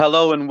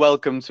Hello and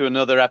welcome to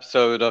another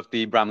episode of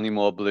the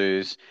Bramley-Moore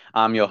Blues.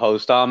 I'm your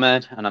host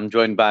Ahmed, and I'm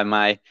joined by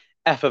my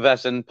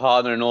effervescent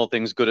partner in all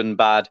things good and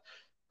bad,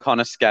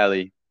 Conor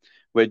Skelly.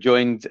 We're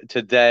joined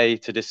today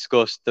to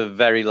discuss the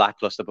very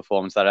lackluster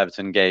performance that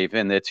Everton gave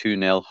in their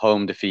 2-0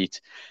 home defeat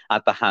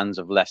at the hands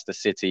of Leicester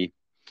City.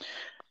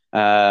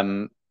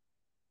 Um,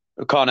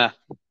 Conor,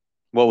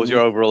 what was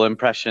your Mm. overall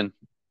impression?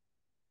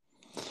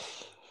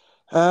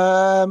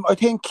 I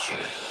think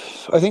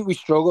we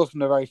struggled from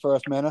the very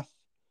first minute.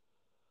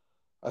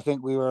 I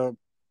think we were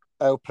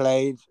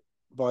outplayed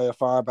by a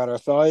far better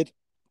side.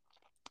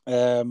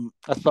 A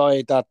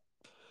side that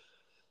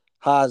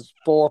has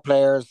four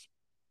players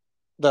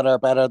that are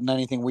better than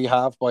anything we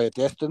have by a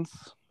distance.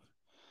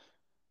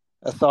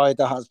 A side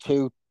that has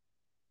two,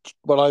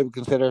 what I would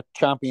consider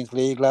Champions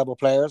League level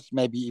players,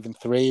 maybe even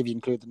three if you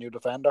include the new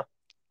defender.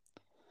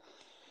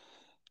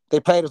 They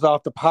played us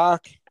off the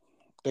park.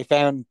 They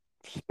found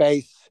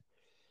space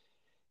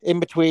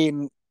in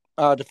between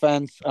our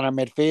defence and our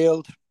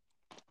midfield,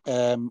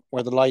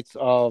 where the likes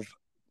of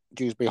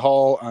Dewsbury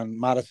Hall and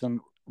Maddison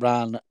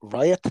ran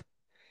riot.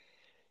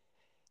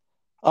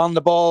 On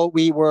the ball,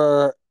 we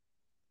were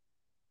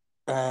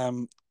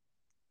um,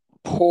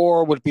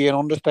 poor, would be an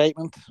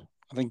understatement.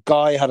 I think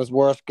Guy had his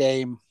worst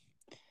game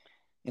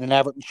in an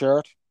Everton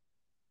shirt.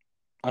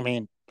 I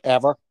mean,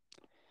 ever.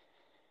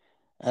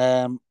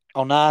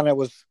 Onana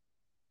was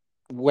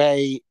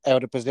way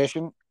out of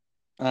position,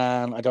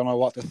 and I don't know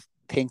what the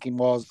thinking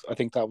was. I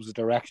think that was a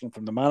direction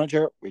from the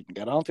manager. We can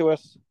get onto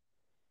it.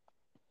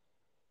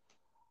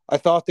 I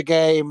thought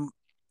the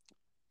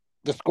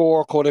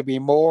score could have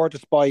been more,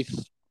 despite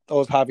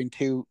us having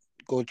two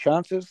good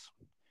chances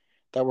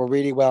that were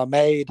really well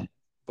made,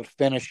 but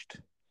finished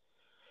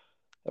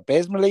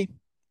abysmally.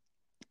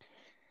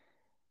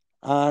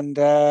 And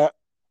I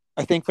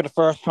think for the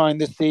first time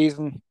this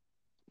season,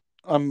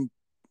 I'm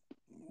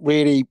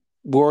really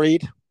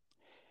worried.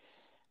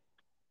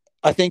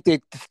 I think the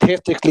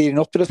statistics leading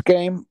up to this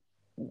game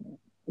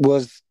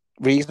was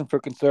reason for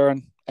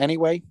concern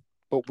anyway,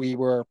 but we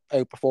were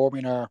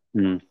outperforming our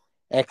Hmm.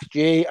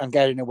 XG and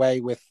getting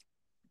away with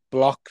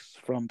blocks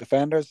from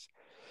defenders.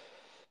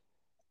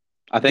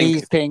 I think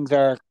These things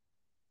are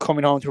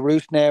coming home to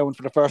roost now, and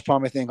for the first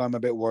time, I think I'm a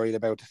bit worried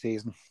about the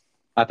season.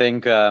 I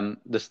think the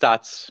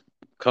stats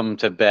come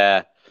to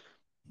bear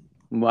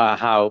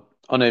how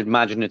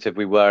unimaginative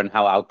we were and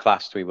how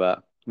outclassed we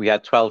were. We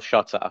had 12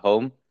 shots at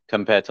home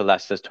compared to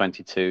Leicester's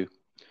 22.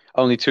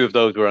 Only two of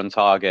those were on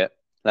target.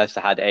 Leicester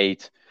had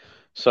eight.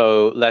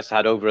 So Leicester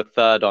had over a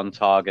third on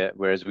target,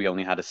 whereas we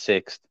only had a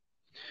sixth.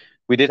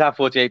 We did have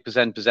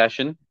 48%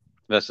 possession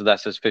versus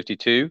Leicester's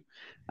 52.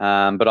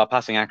 But our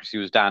passing accuracy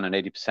was down at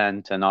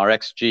 80%, and our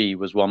XG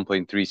was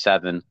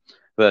 1.37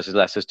 versus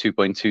Leicester's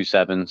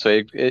 2.27.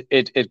 So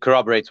it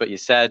corroborates what you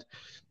said.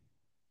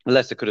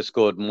 Leicester could have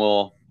scored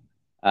more.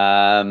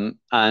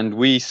 And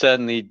we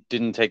certainly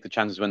didn't take the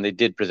chances when they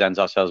did present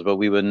ourselves, but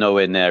we were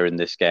nowhere near in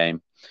this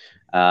game.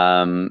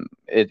 From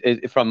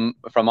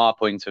our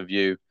point of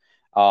view,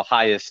 our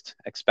highest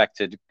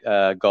expected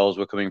goals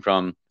were coming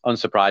from,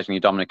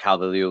 unsurprisingly, Dominic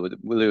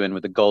Calvert-Lewin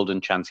with a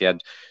golden chance he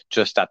had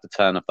just at the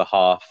turn of the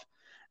half,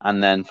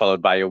 and then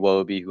followed by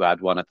Iwobi, who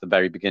had one at the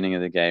very beginning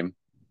of the game.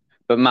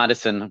 But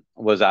Maddison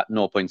was at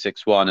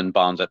 0.61 and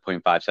Barnes at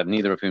 0.57,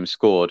 neither of whom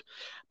scored,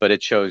 but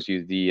it shows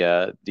you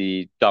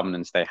the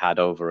dominance they had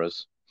over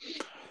us.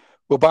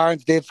 Well,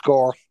 Barnes did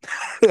score.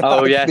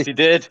 Oh, yes, Actually, he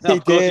did. he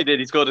Of course he did. did.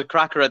 He scored a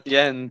cracker at the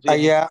end. Yeah.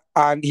 Yeah,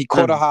 and he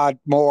could have had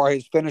more.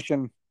 His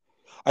finishing,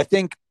 I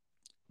think.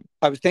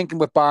 I was thinking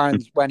with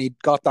Barnes when he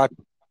got that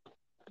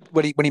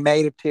when he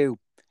made it too.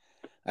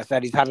 I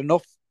said he's had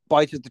enough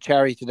bites of the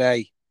cherry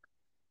today.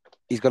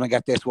 He's going to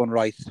get this one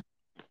right.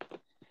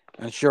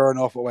 And sure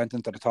enough, it went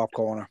into the top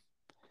corner.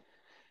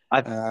 I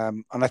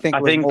And I think I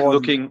it was think one.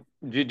 looking,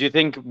 do you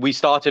think we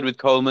started with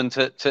Coleman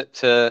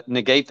to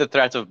negate the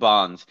threat of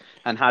Barnes?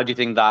 And how do you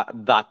think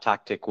that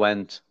tactic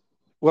went?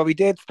 Well, we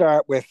did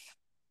start with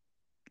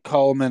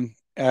Coleman,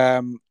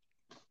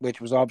 which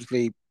was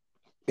obviously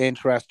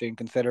interesting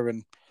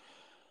considering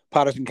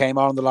Patterson came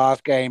on in the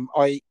last game.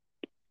 I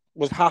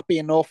was happy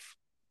enough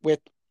with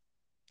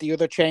the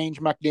other change,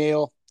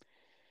 McNeil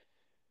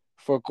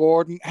for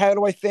Gordon. How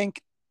do I think?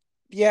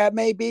 Yeah,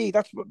 maybe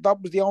that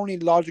was the only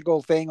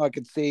logical thing I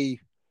could see.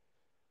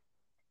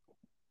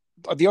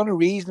 The only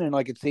reasoning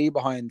I could see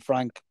behind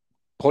Frank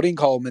putting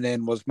Coleman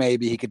in was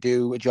maybe he could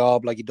do a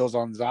job like he does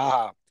on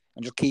Zaha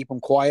and just keep him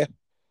quiet.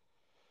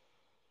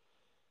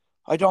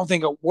 I don't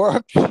think it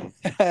worked,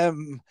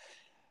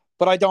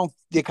 but I don't.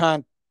 You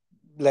can't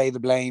lay the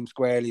blame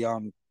squarely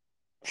on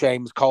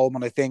Seamus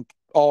Coleman. I think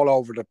all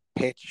over the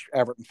pitch,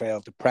 Everton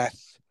failed to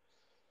press.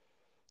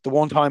 The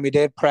one time we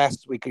did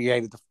press, we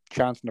created the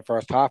chance in the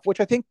first half, which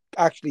I think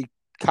actually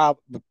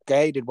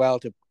Gay did well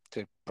to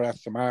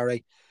press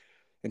Samari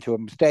into a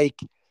mistake.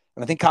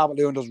 And I think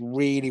Calvert-Lewin does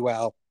really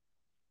well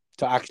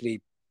to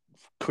actually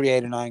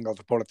create an angle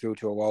to pull it through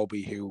to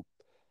Iwobi, who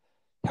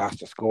has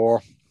to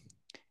score.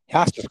 He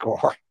has to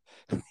score.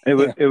 It, You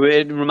wa- know. it, wa-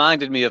 it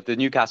reminded me of the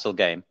Newcastle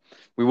game.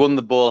 We won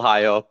the ball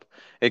high up.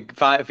 It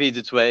finds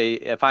its way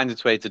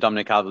to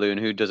Dominic Calvert-Lewin,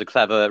 who does a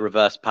clever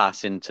reverse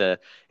pass into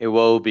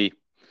Iwobi.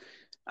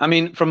 I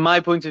mean, from my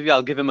point of view,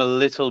 I'll give him a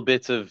little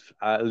bit of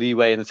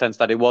leeway in the sense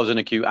that it was an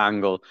acute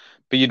angle,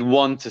 but you'd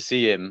want to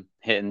see him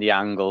hitting the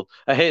angle,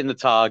 hitting the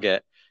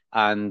target,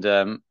 and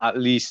at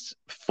least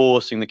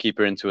forcing the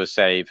keeper into a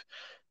save.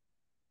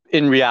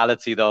 In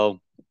reality, though,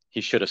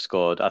 he should have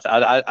scored.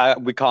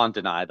 We can't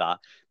deny that.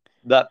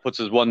 That puts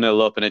us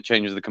 1-0 up, and it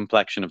changes the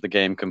complexion of the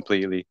game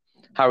completely.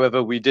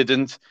 However, we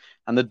didn't,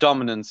 and the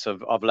dominance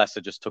of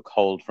Leicester just took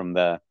hold from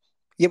there.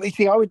 Yeah, but you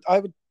see,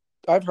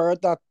 I've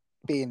heard that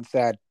being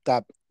said,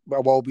 that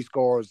Iwobi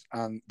scores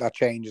and that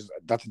changes.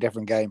 That's a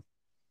different game.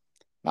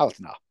 No,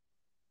 it's not.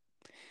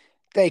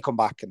 They come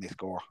back and they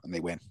score and they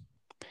win.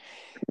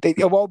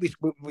 Iwobi,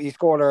 we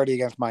scored early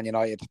against Man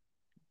United.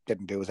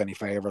 Didn't do us any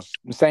favours.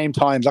 The same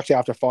times, actually,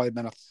 after 5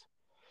 minutes,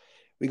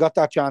 we got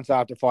that chance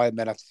after 5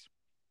 minutes.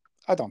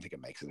 I don't think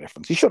it makes a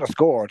difference. He should have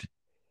scored,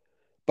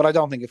 but I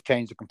don't think it's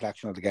changed the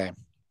complexion of the game.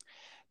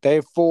 They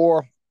have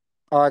 4,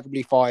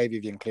 arguably 5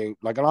 if you include.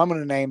 And I'm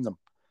going to name them.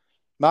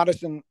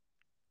 Maddison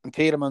and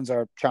Tielemans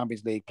are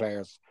Champions League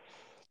players.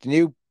 The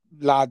new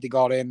lad they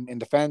got in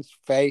defence,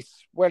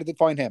 Face, where did they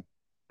find him?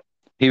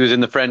 He was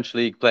in the French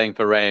league playing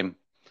for Reims.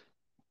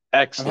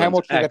 Excellent. And how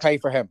much did they pay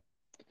for him?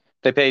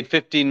 They paid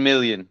 15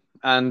 million.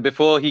 And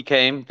before he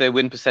came, their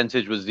win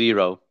percentage was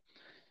 0.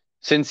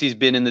 Since he's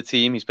been in the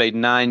team, he's played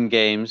 9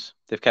 games.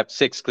 They've kept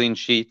 6 clean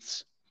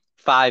sheets,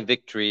 5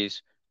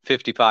 victories,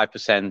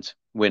 55%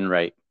 win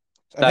rate.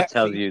 That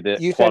tells you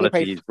the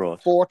quality he's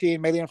brought.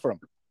 14 million for him.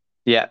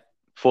 Yeah,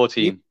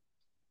 14.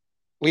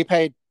 We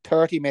paid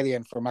 30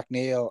 million for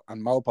McNeil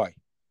and Mopai.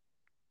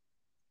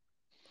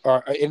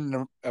 Or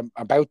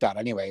about that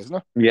anyway, isn't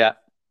it? Yeah.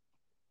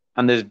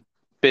 And there's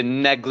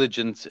been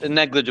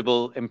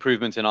negligible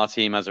improvement in our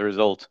team as a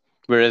result.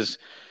 Whereas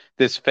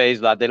this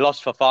phase lad, they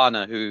lost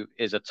Fofana, who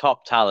is a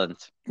top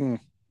talent,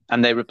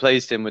 and they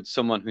replaced him with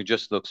someone who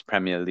just looks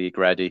Premier League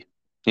ready.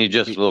 He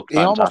just looked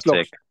fantastic. He almost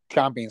looks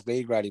Champions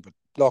League ready, but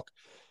look,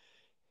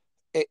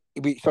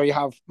 so you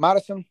have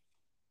Maddison,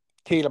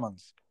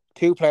 Tielemans,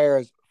 2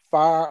 players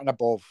far and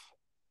above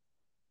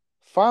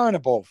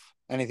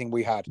anything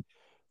we had.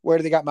 Where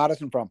did they get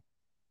Maddison from?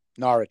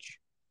 Norwich.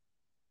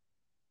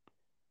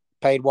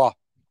 Paid what?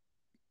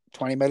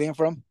 20 million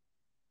for him?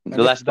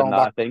 Less than that,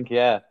 I think,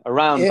 yeah.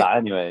 Around that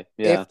anyway.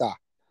 Yeah. If that.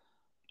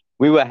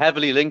 We were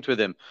heavily linked with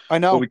him. I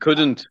know. But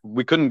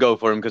we couldn't go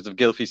for him because of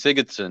Gylfi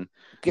Sigurdsson,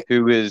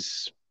 who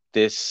is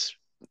this.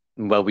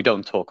 Well, we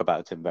don't talk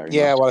about him very much.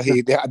 Yeah, well,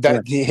 him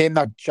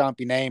that shan't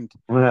be named.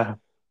 Yeah.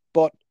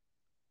 But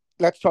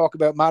let's talk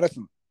about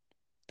Maddison.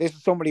 This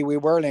is somebody we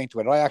were linked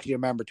with. I actually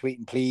remember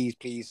tweeting, please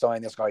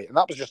sign this guy. And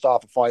that was just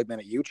off a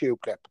 5-minute YouTube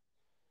clip.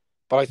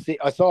 But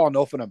I saw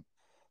enough of him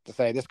to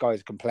say this guy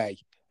can play,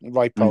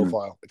 right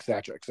profile,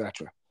 etc.,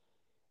 etc.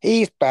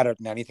 He's better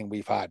than anything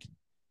we've had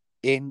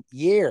in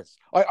years.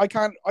 I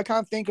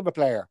can't think of a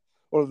player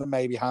other than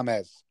maybe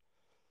James.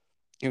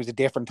 He was a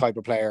different type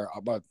of player,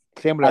 but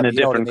similar. And a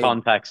different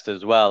context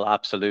as well,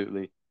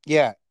 absolutely.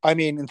 Yeah, I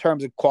mean, in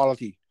terms of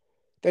quality.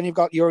 Then you've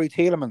got Youri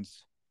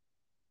Tielemans.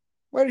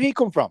 Where did he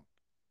come from?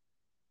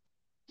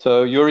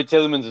 So Youri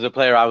Tielemans is a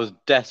player I was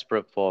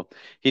desperate for.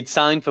 He'd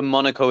signed for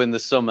Monaco in the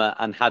summer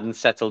and hadn't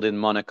settled in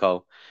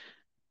Monaco.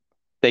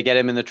 They get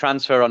him in the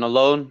transfer on a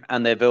loan,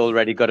 and they've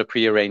already got a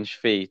pre-arranged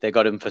fee. They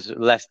got him for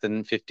less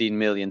than 15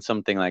 million,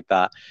 something like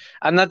that.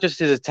 And that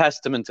just is a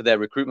testament to their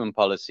recruitment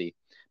policy.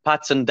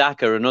 Patson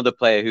Daka, another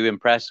player who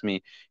impressed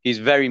me. He's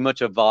very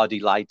much a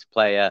Vardy-light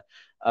player,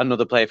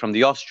 another player from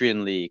the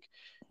Austrian league.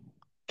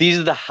 These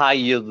are the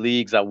high-yield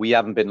leagues that we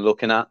haven't been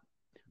looking at.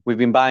 We've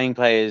been buying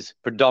players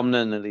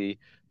predominantly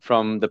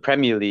from the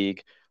Premier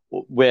League,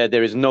 where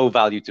there is no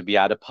value to be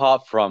had,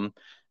 apart from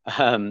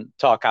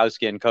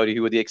Tarkowski and Cody,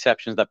 who were the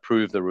exceptions that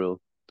prove the rule.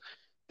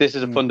 This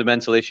is a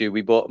fundamental issue.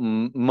 We bought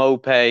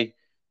Mopay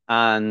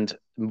and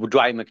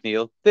Dwight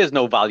McNeil. There's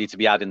no value to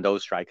be had in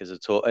those strikers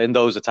at all, in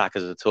those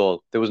attackers at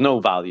all. There was no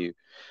value.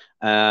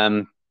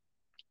 And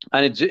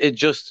it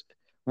just,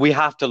 we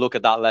have to look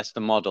at that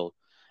Leicester model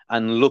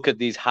and look at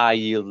these high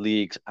yield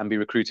leagues and be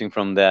recruiting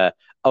from there.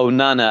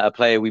 Onana, a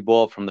player we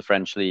bought from the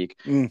French league,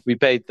 we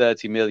paid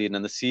 30 million,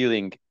 and the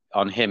ceiling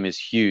on him is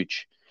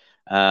huge.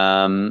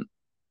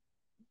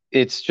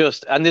 It's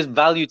just, and there's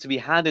value to be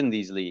had in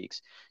these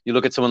leagues. You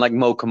look at someone like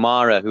Mo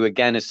Kamara, who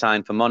again is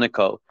signed for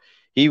Monaco.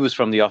 He was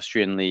from the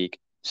Austrian league.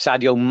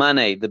 Sadio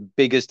Mane, the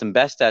biggest and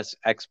best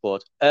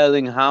export.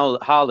 Erling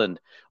Haaland.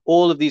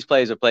 All of these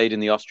players have played in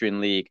the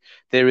Austrian league.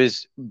 There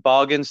is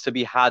bargains to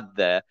be had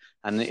there,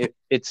 and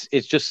it's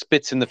just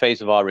spits in the face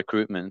of our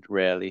recruitment,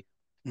 really.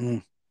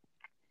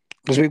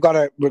 Because we've got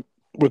a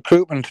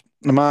recruitment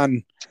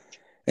man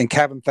in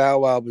Kevin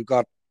Thelwell. We've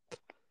got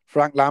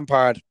Frank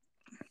Lampard.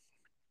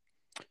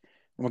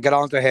 We'll get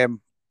on to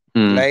him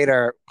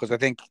later, because I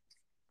think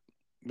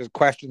there's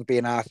questions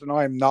being asked, and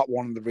I'm not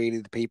one of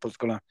the people that's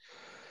going to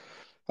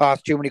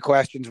ask too many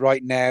questions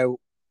right now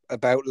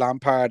about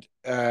Lampard,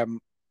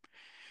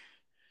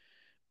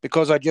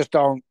 because I just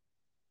don't.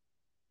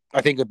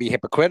 I think it'd be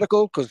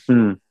hypocritical, because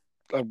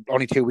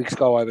only 2 weeks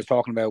ago, I was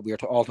talking about, we were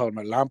all talking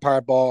about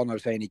Lampard ball, and I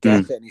was saying he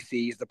gets it and he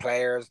sees the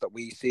players that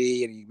we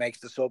see and he makes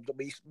the subs that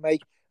we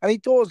make. And he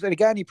does. And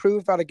again, he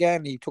proved that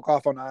again. He took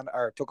off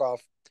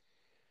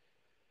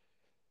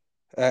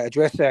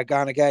Idrissa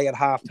Gana Gueye at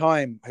half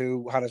time,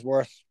 who had his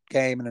worst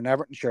game in an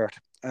Everton shirt.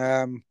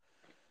 And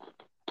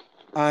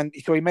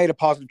so he made a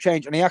positive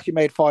change, and he actually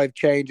made 5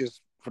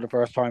 changes for the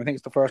first time. I think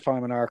it's the first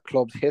time in our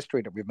club's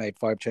history that we've made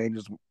 5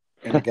 changes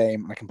in a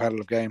game, in a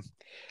competitive game.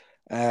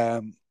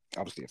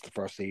 Obviously, it's the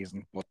first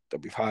season, but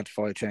we've had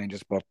 5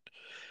 changes. But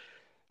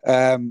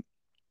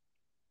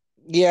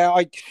yeah,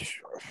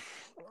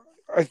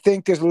 I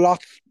think there's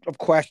lots of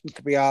questions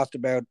to be asked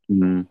about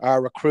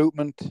our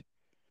recruitment.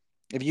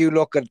 If you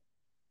look at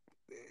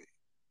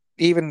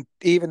even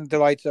the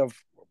likes of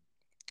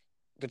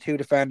the 2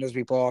 defenders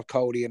we bought,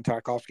 Cody and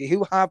Tarkowski,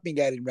 who have been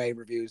getting rave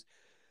reviews,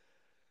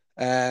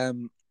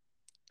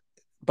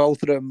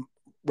 both of them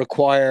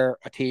require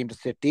a team to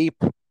sit deep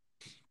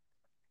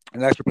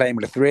unless you're playing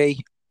with a 3,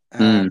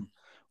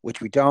 which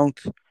we don't.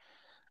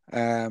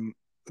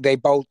 They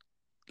both,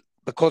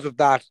 because of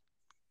that,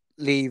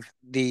 you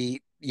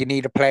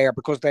need a player,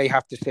 because they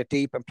have to sit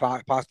deep and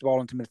pass the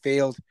ball into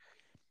midfield.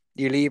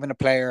 You're leaving a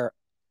player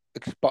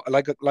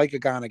like a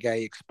Gana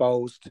Gueye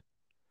exposed,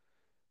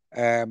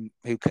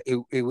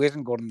 who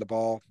isn't good on the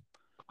ball,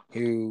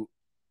 who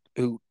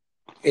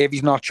if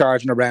he's not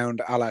charging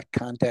around a la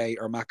Kante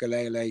or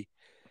Makalele,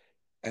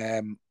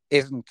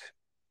 isn't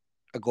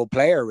a good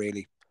player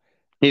really.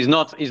 He's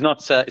not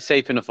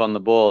safe enough on the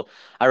ball.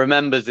 I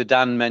remember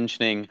Zidane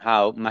mentioning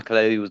how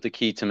Makalele was the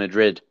key to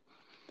Madrid.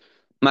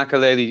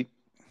 Makalele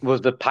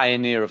was the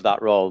pioneer of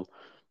that role.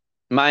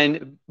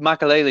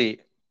 Makalele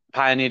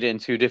pioneered it in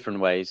 2 different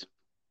ways.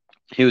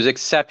 He was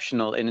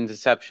exceptional in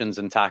interceptions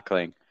and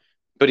tackling,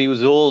 but he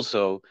was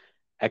also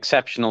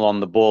exceptional on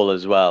the ball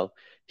as well.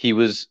 He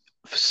was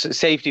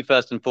safety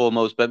first and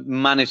foremost, but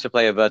managed to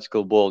play a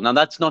vertical ball. Now,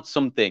 that's not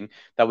something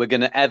that we're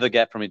going to ever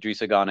get from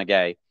Idrissa Gana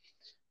Gueye.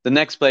 The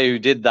next player who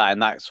did that in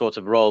that sort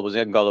of role was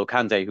N'Golo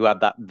Kante, who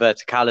had that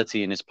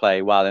verticality in his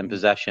play while in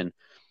possession.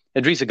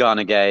 Idrissa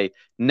Gana Gueye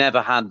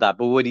never had that,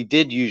 but what he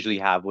did usually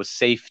have was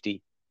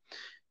safety.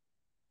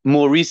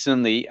 More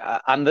recently,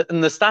 and the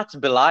stats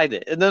belied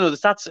it. No, the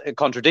stats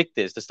contradict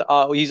this.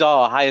 He's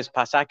our highest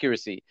pass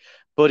accuracy,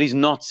 but he's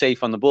not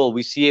safe on the ball.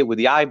 We see it with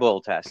the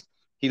eyeball test.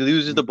 He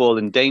loses the ball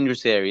in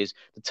dangerous areas.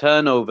 The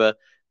turnover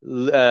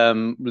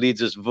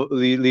leaves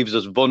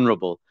us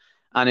vulnerable,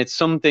 and it's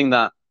something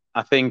that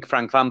I think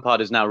Frank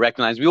Lampard has now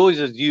recognized. We always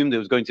assumed there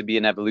was going to be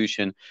an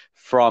evolution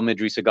from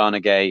Idrissa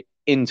Gana Gueye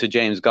into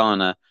James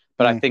Garner,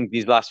 but I think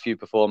these last few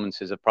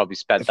performances have probably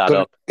sped that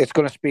up. It's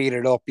going to speed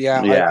it up.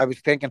 Yeah. I was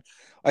thinking.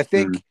 I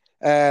think,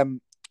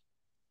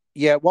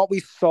 what we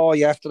saw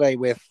yesterday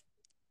with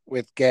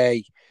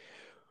Gueye,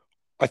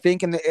 I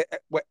think he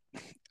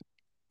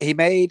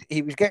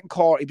was getting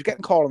caught. He was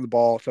getting caught on the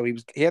ball, so he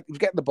was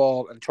getting the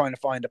ball and trying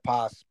to find a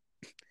pass,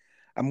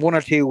 and 1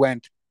 or 2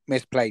 went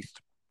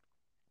misplaced.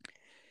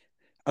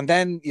 And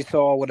then you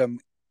saw with him,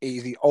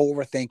 he's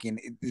overthinking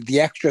the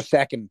extra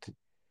second.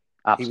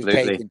 Absolutely. He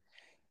was taking.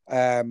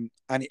 And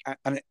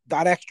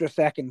that extra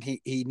second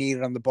he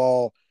needed on the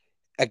ball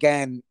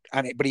again,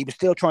 but he was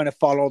still trying to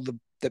follow the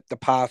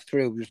pass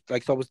through. It was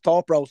like, so his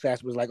thought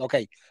process was like,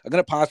 okay, I'm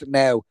going to pass it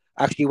now.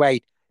 Actually,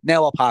 wait,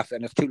 now I'll pass it,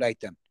 and it's too late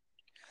then.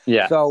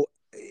 Yeah. So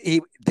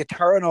the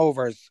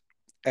turnovers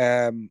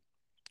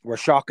were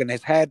shocking.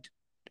 His head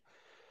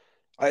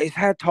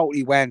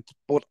totally went,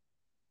 but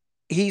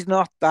he's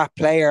not that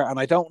player, and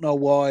I don't know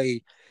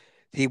why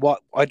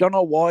I don't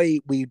know why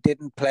we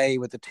didn't play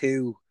with the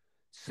 2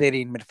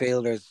 sitting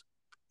midfielders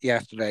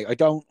yesterday. I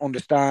don't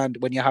understand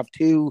when you have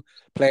 2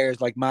 players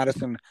like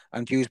Maddison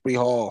and Dewsbury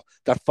Hall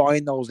that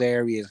find those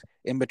areas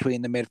in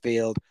between the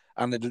midfield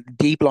and the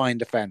deep line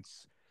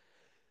defence.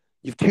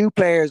 You've 2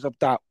 players of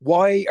that.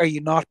 Why are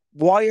you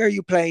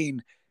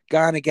playing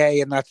Gana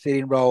Gueye in that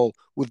sitting role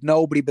with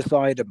nobody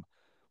beside him?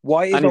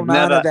 Why is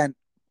Onana then?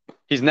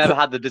 He's never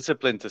had the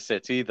discipline to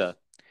sit either.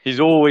 He's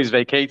always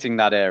vacating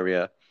that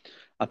area.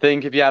 I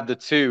think if you have the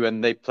 2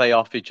 and they play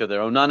off each other,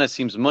 Onana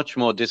seems much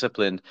more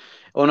disciplined.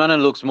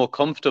 Onana looks more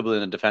comfortable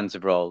in a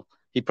defensive role.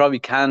 He probably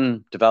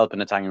can develop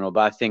an attacking role,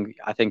 but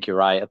I think you're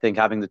right. I think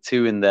having the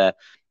 2 in there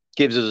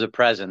gives us a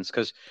presence,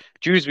 because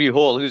Dewsbury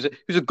Hall, who's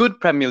a good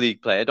Premier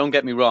League player, don't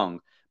get me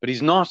wrong, but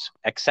he's not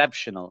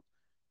exceptional.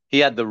 He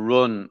had the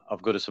run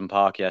of Goodison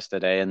Park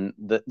yesterday, and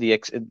the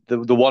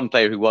one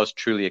player who was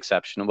truly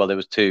exceptional, well, there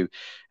was 2.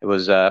 It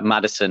was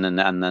Maddison and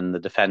then the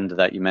defender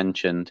that you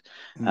mentioned.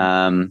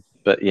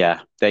 But yeah,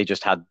 they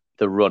just had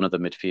the run of the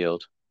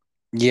midfield.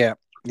 Yeah.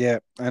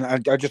 And I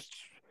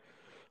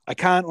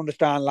can't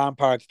understand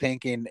Lampard's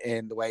thinking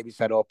in the way we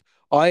set up.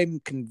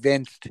 I'm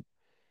convinced.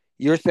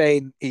 You're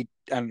saying and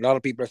a lot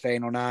of people are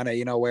saying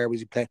Onana, where was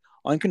he playing?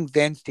 I'm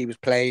convinced he was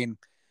playing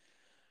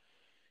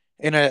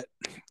in a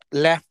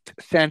left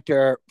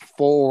centre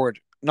forward,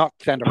 not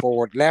centre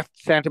forward, left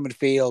centre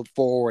midfield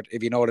forward,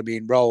 if you know what I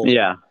mean, role.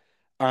 Yeah.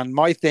 And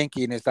my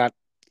thinking is that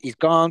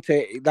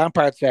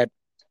Lampard said,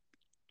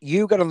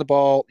 you get on the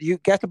ball, you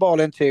get the ball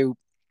into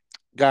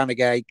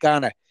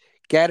Ghana,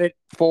 get it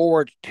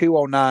forward to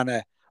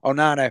Onana.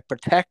 Onana,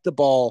 protect the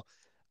ball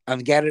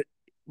and get it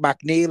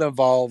McNeil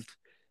involved,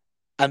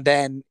 and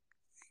then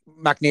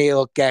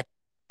McNeil get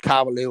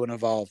Calvert-Lewin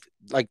involved.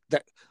 Like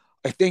that,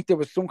 I think there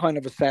was some kind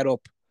of a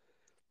setup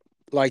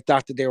like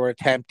that they were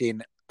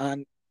attempting,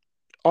 and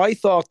I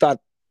thought that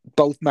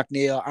both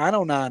McNeil and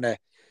Onana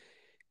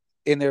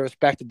in their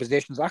respective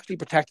positions actually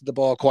protected the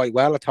ball quite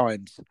well at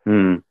times,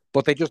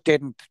 but they just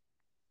didn't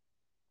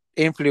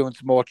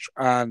influence much,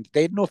 and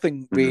they had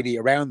nothing really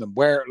around them.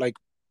 Where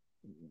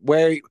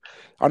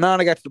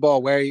Onana gets the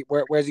ball,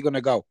 where's he going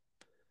to go?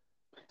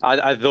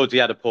 I thought he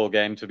had a poor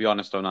game, to be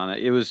honest, Onana.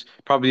 It was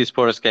probably his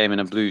poorest game in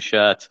a blue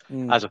shirt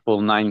as a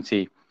full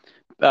 90.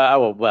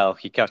 Well,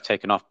 he kept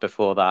taking off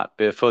before that.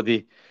 Before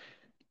the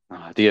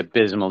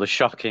abysmal, the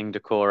shocking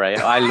Decore.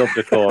 I love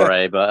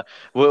Decore, but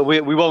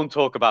we won't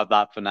talk about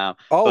that for now.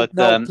 Oh, but,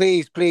 no,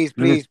 please.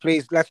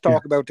 Let's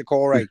talk about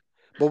Decore.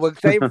 But we'll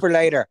save it for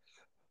later.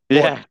 But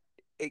yeah.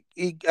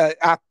 He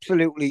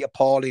absolutely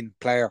appalling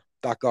player,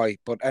 that guy.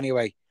 But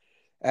anyway.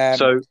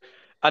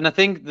 And I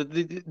think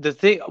the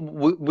thing,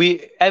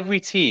 every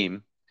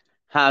team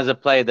has a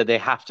player that they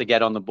have to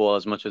get on the ball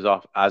as much as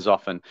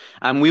often.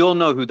 And we all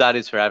know who that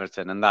is for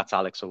Everton, and that's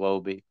Alex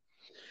Iwobi.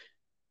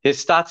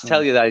 His stats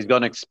tell you that he's got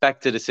an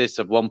expected assists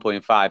of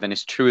 1.5 and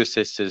his true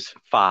assists is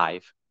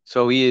 5.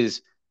 So he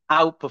is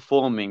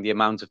outperforming the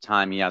amount of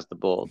time he has the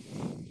ball.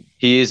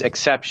 He is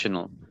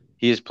exceptional.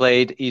 He's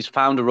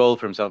found a role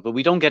for himself, but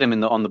we don't get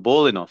him on the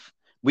ball enough.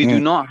 We do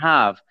not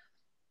have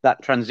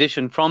that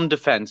transition from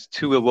defense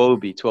to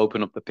Iwobi to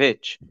open up the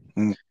pitch.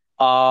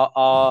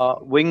 Our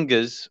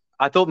wingers,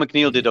 I thought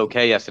McNeil did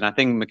okay yesterday. I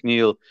think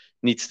McNeil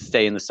needs to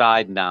stay in the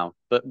side now,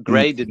 but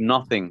Gray did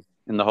nothing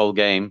in the whole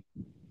game.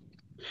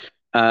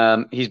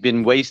 He's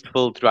been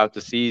wasteful throughout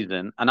the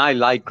season, and I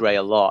like Gray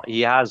a lot.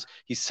 He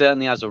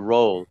certainly has a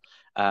role.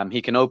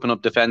 He can open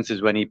up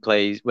defenses when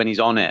he's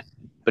on it,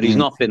 but he's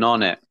not been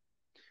on it.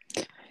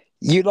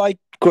 You like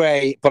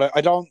Gray, but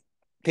I don't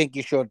think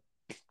you should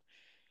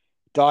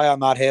die on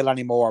that hill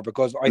anymore,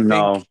 because I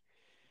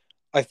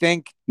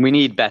think we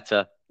need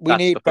better. We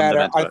need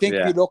better. I think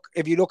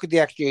if you look at the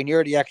XG, and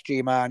you're the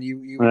XG man,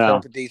 you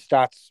interpret these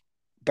stats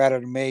better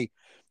than me.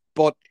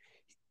 But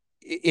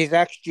his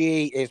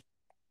XG is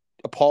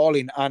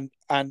appalling, and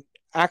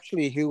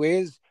actually,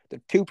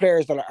 the two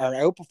players that are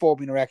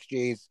outperforming their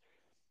XGs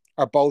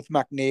are both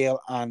McNeil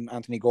and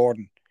Anthony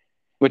Gordon,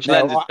 which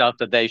lends itself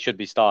that they should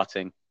be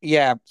starting.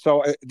 Yeah,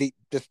 so the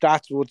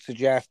stats would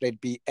suggest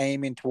they'd be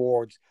aiming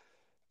towards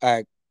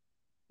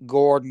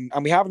Gordon,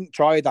 and we haven't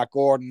tried that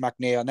Gordon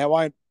McNeil. Now,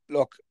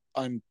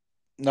 I'm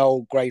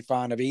no great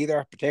fan of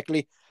either,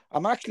 particularly.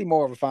 I'm actually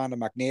more of a fan of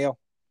McNeil,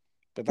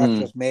 but that's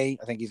just me.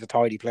 I think he's a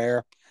tidy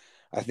player.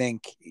 I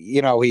think,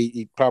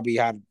 he probably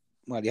had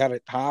a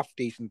half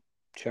decent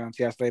chance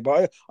yesterday,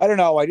 but I don't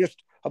know.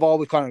 I've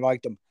always kind of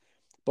liked him,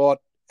 but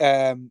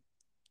I think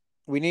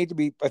we need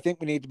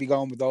to be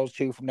going with those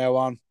two from now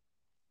on.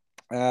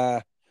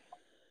 But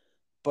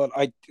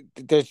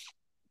there's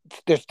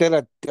still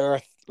a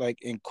dearth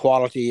in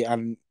quality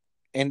and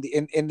in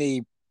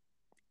the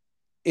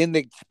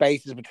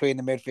spaces between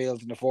the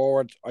midfields and the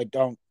forwards. I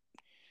don't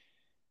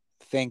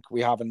think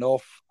we have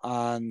enough,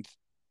 and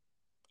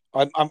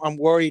I'm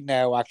worried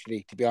now.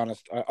 Actually, to be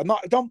honest, I'm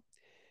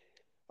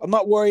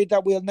not worried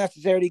that we'll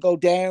necessarily go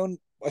down.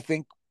 I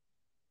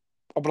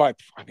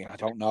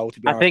don't know, to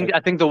be honest. I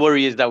think the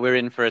worry is that we're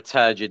in for a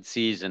turgid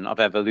season of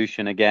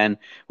evolution again.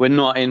 We're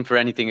not in for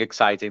anything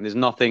exciting. There's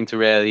nothing to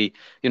really,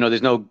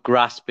 there's no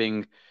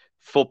grasping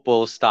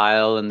football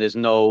style, and there's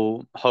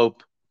no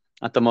hope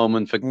at the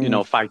moment for,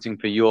 fighting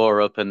for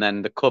Europe. And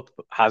then the cup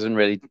hasn't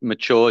really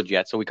matured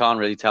yet, so we can't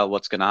really tell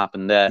what's going to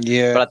happen there.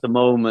 Yeah. But at the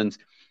moment,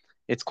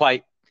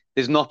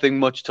 there's nothing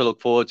much to look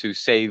forward to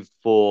save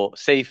for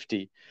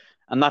safety.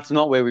 And that's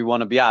not where we want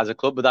to be as a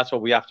club, but that's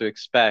what we have to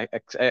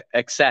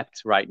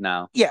accept right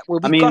now. Yeah, well,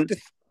 we've got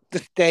the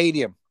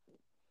stadium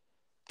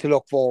to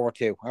look forward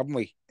to, haven't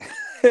we?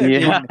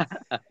 Yeah.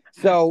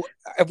 So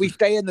if we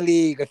stay in the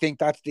league, I think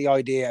that's the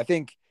idea. I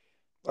think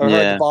I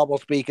heard the Bob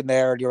speaking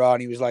there earlier on.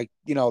 He was like,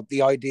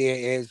 the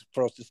idea is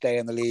for us to stay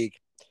in the league.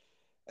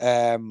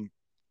 And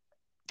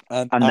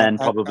then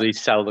probably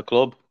sell the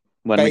club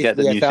when we get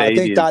the new stadium. I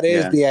think that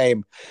is the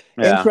aim.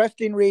 Yeah.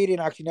 Interesting reading,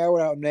 actually, now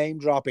without name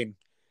dropping.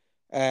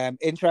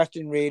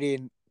 Interesting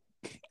reading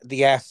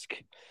the Esk,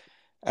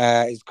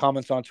 his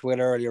comments on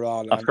Twitter earlier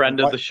on. A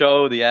friend of the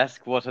show, the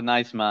Esk. What a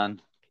nice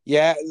man.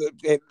 Yeah,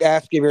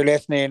 Esk, if you're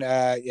listening,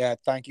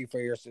 thank you for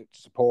your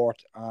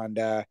support. And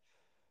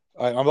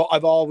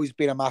I've always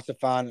been a massive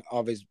fan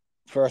of his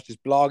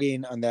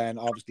blogging, and then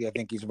obviously I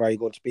think he's a very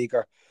good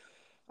speaker,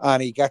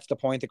 and he gets the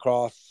point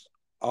across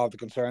of the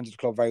concerns of the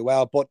club very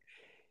well. But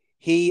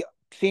he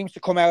seems to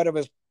come out of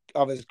his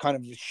kind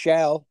of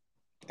shell,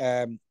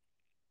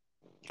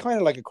 kind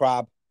of like a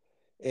crab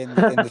in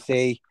the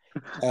sea,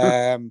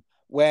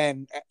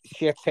 when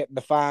shit's hitting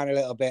the fan a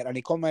little bit, and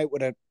he come out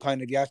with a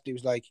kind of yesterday. He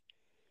was like,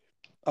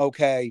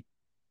 okay,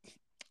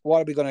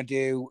 what are we going to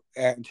do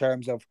in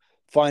terms of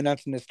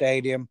financing the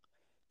stadium?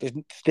 There's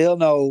still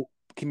no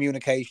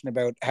communication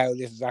about how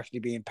this is actually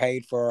being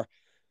paid for.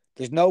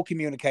 There's no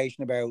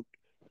communication about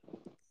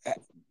uh,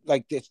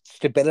 like the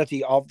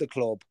stability of the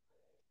club,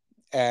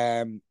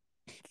 um,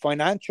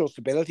 financial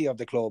stability of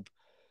the club.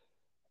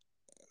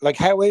 Like,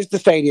 how is the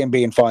stadium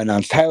being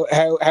financed? How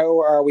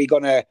are we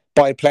going to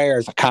buy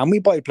players? Can we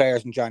buy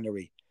players in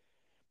January?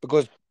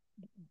 Because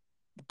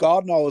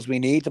God knows we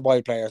need to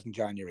buy players in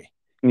January.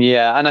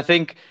 Yeah, and I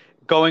think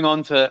going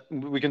on to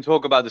we can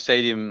talk about the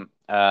stadium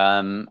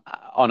on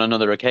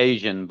another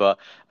occasion, but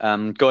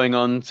going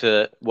on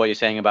to what you're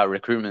saying about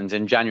recruitment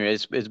in January,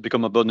 it's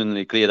become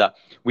abundantly clear that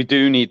we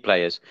do need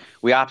players.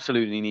 We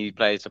absolutely need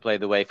players to play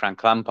the way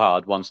Frank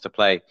Lampard wants to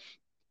play.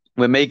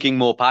 We're making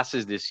more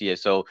passes this year,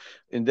 so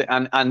and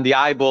the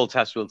eyeball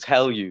test will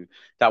tell you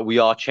that we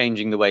are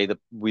changing the way that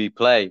we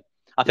play.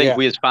 I think Yeah,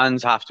 we as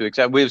fans have to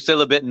accept. We're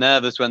still a bit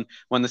nervous when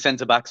the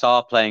centre backs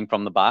are playing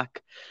from the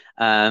back.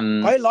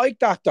 Um, I like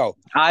that though.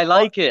 I I,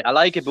 like it. I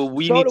like it, but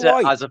we so need do to,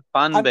 I. as a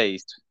fan And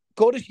base.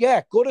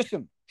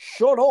 Goodison,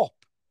 shut up.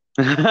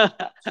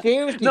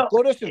 Seriously, No,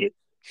 Goodison, it,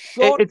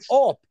 shut it's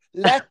up.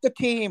 Let the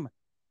team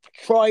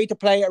try to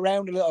play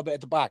around a little bit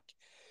at the back.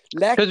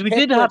 Let because we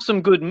did have Pickford.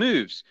 some good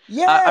moves. I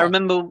Yeah,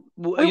 remember,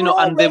 we were all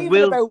and they raving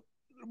will. about.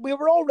 We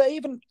were all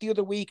raving the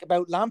other week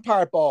about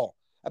Lampard ball,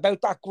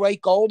 about that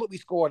great goal that we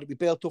scored that we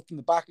built up from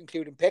the back,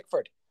 including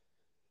Pickford.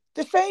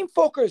 The same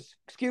fuckers,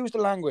 excuse the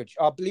language,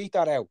 I'll bleep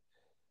that out.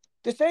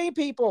 The same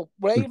people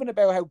raving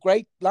about how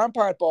great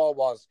Lampard ball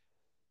was.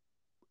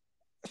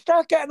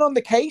 Start getting on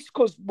the case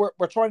because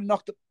we're trying to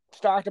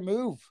start a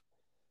move.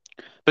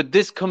 But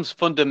this comes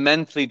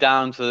fundamentally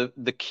down to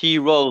the key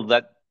role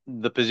that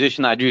the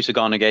position that Idrissa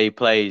Gana Gueye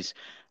plays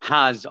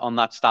has on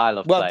that style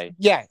of Well, play.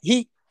 yeah,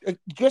 he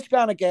just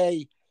Gana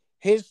Gueye,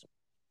 his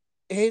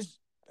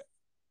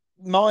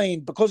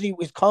mind, because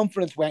his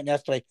confidence went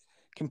yesterday,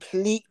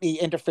 completely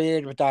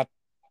interfered with that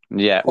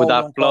Yeah, with quote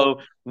that unquote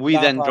flow, we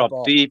then Lampard drop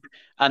ball. deep,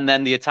 and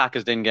then the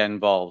attackers didn't get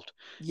involved.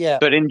 Yeah,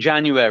 But in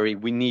January,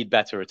 we need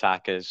better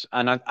attackers,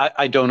 and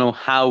I don't know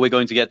how we're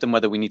going to get them.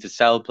 Whether we need to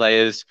sell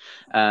players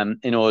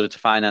in order to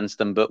finance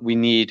them, but we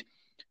need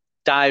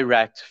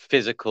direct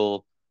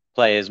physical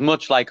players,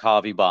 much like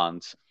Harvey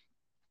Barnes.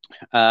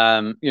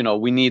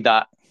 We need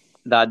that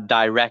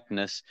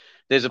directness.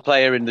 There's a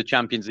player in the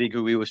Champions League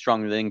who we were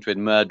strongly linked with,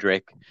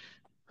 Mudryk,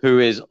 who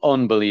is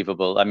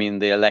unbelievable. I mean,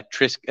 the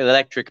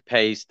electric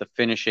pace, the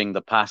finishing,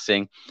 the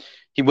passing.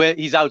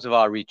 He's out of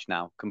our reach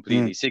now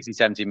completely, 60,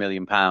 70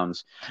 million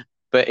pounds.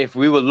 But if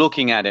we were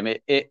looking at him,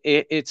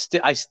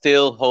 I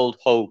still hold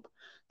hope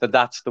that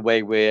that's the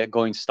way we're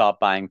going to start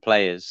buying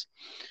players.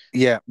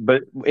 yeah,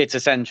 But it's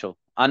essential.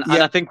 And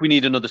yeah. I think we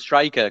need another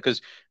striker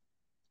because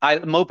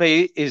Mope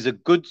is a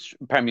good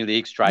Premier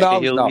League striker. No,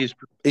 he's not.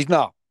 He's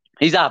not.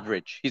 He's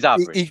average. He's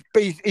average.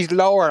 He's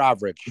lower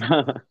average.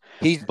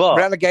 He's But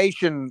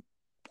relegation his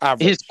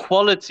average.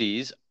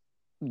 qualities,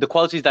 the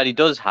qualities that he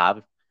does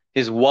have,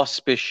 his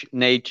waspish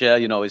nature,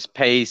 his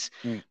pace,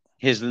 Mm.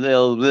 his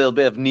little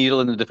bit of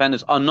needle in the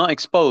defenders are not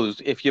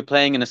exposed if you're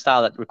playing in a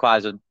style that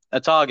requires a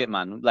target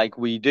man like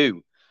we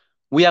do.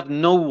 We have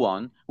no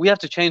one. We have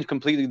to change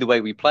completely the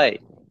way we play.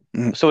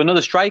 Mm. So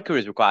another striker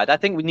is required. I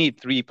think we need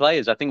three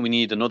players. I think we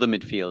need another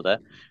midfielder.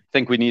 I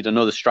think we need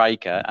another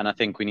striker, and I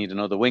think we need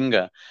another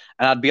winger.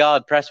 And I'd be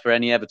hard pressed for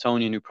any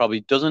Evertonian who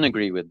probably doesn't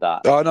agree with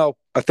that. Oh no,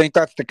 I think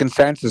that's the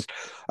consensus.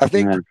 I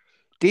think Yeah.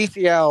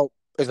 DCL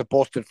is a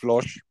busted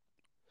flush.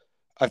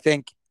 I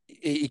think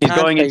he He's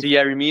can't going stay. into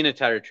Yeremina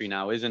territory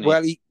now, isn't he?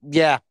 Well,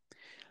 yeah,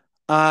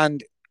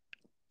 and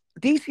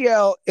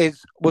DCL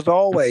was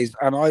always,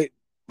 and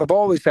I've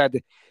always said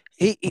that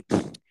he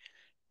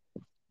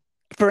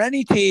for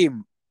any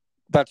team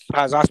that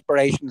has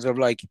aspirations of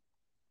like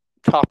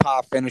top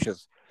half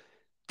finishes,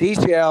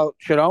 DCL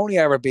should only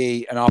ever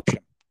be an option.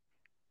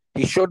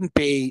 He shouldn't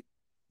be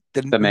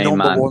the The main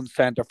number man. one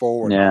centre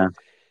forward. Yeah.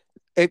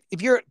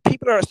 If you're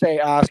people are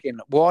asking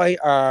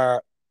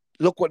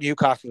look what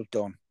Newcastle have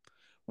done.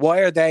 Why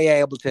are they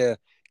able to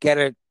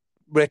get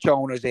rich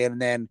owners in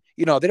and then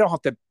they don't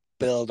have to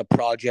build a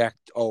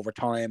project over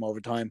time.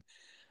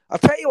 I'll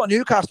tell you what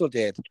Newcastle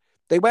did.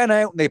 They went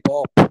out and they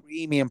bought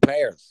premium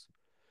players.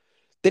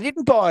 They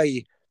didn't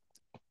buy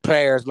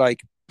players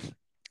like,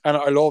 and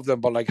I love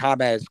them, but like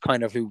James,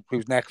 kind of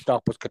whose next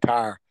stop was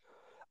Qatar.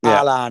 Yeah.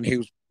 Alan,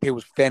 who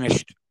was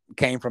finished,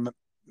 came from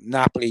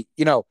Napoli.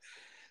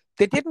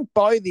 They didn't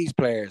buy these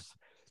players.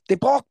 They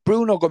bought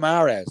Bruno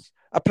Guimaraes,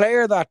 a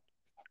player that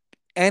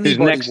Whose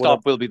anybody next would have.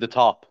 stop will be the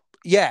top.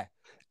 Yeah,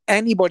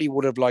 anybody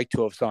would have liked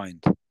to have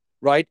signed,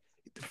 right?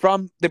 Where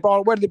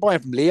did they buy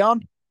him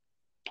from?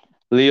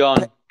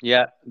 Leon,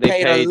 yeah, they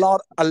Paid paid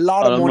a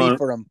lot of money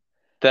for him.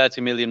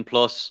 30 million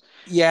plus.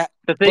 Yeah,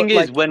 The thing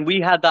is, when we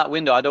had that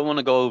window, I don't want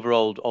to go over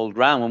old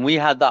ground. When we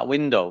had that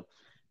window,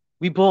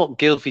 we bought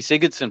Gylfi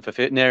Sigurdsson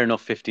for near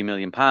enough £50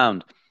 million,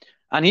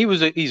 and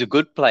he's a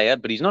good player,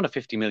 but he's not a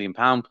 £50 million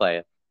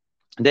player.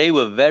 They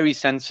were very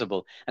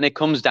sensible, and it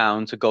comes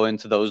down to going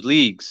to those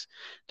leagues,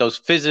 those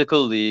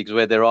physical leagues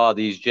where there are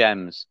these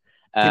gems.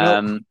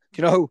 Do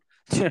you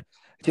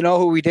know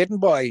who we didn't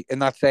buy in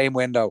that same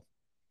window?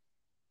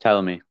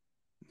 Tell me.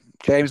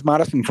 James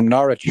Maddison from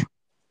Norwich.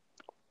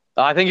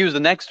 I think he was the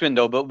next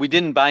window, but we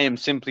didn't buy him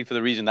simply for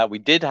the reason that we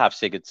did have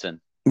Sigurdsson.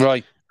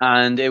 Right.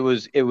 And it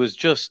was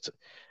just,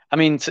 I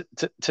mean,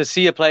 to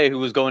see a player who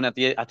was going I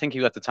think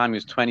at the time he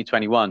was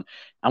 2021,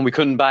 and we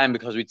couldn't buy him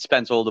because we'd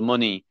spent all the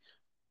money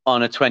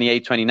on a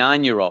 28,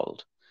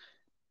 29-year-old.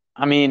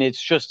 I mean,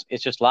 it's just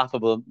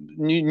laughable.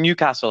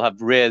 Newcastle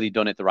have really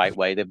done it the right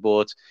way. They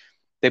bought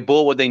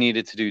what they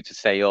needed to do to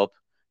stay up.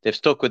 They've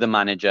stuck with the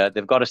manager.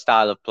 They've got a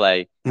style of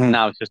play.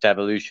 Now it's just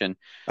evolution.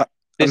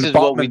 This is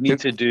what we need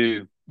to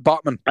do.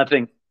 Botman. I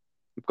think.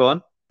 Go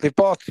on. They've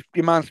bought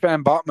your man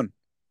Sven Botman.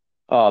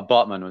 Oh,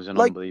 Botman was an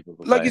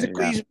unbelievable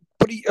player.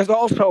 But he is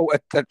also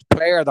a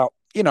player that,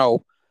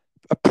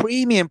 a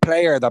premium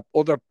player that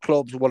other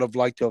clubs would have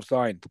liked to have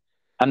signed.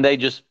 And they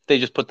just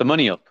put the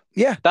money up.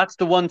 Yeah. That's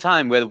the one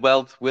time where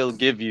wealth will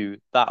give you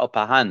that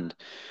upper hand.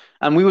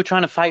 And we were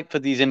trying to fight for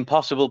these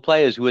impossible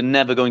players who were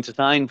never going to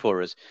sign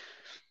for us.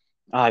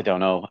 I don't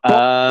know.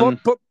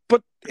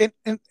 But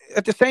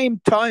at the same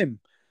time,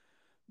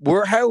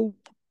 how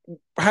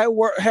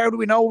do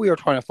we know we were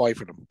trying to fight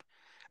for them?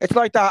 It's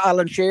like that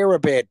Alan Shearer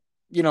bid,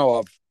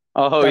 of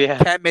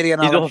 10 million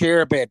Alan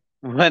Shearer bid.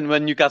 When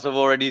Newcastle have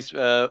already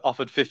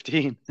offered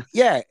 15.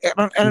 Yeah,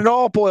 and it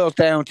all boils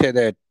down to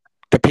the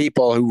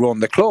people who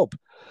run the club.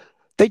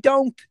 They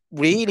don't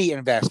really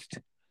invest.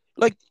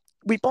 Like,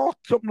 we bought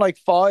something like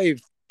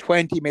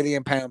 20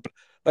 million pound.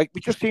 Like,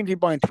 we just seem to be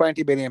buying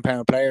 20 million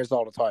pound players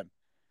all the time.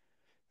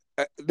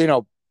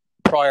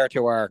 Prior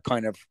to our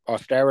kind of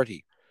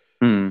austerity.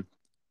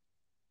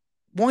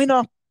 Why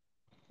not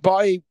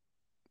buy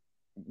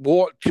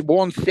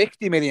one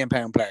 60 million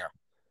pound player?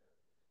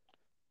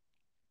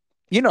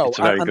 It's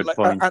a very good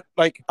point.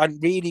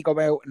 And really go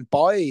out and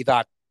buy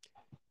that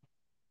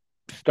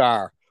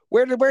star.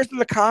 Where's the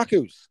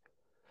Lukaku's?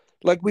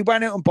 Like, we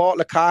went out and bought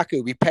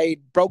Lukaku. We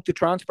broke the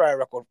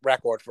transfer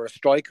record for a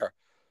striker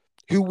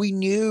who we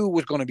knew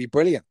was going to be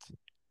brilliant.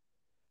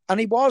 And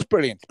he was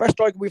brilliant. Best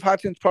striker we've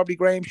had since probably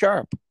Graham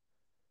Sharp.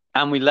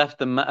 And we left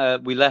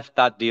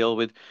that deal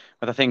with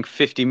I think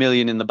 50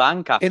 million in the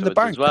bank afterwards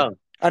as well.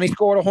 And he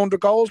scored 100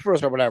 goals for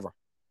us or whatever.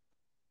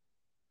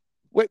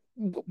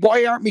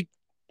 Why aren't we?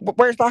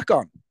 Where's that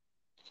gone?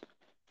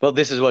 Well,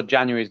 this is what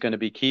January is going to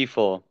be key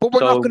for. But we're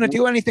not going to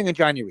do anything in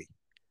January.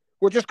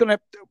 We're just going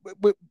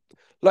to,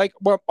 I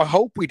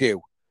hope we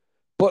do.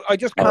 But I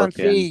just can't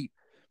see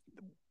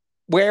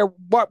where,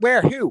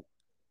 who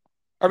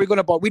are we going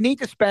to buy? We need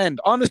to spend,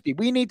 honestly,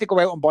 we need to go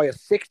out and buy a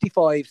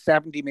 65,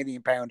 70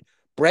 million pound,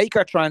 break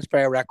our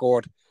transfer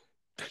record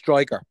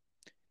striker.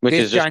 Which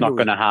is just not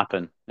going to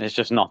happen. It's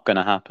just not going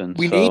to happen.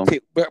 We need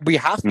to. We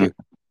have to.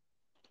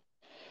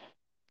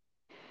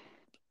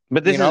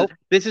 But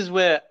this is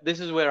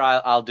where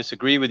I'll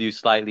disagree with you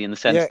slightly in the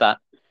sense that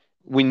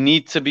we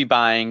need to be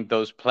buying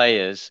those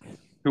players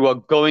who are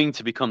going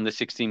to become the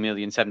 16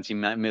 million, 17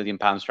 million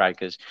pound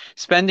strikers.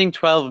 Spending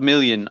 12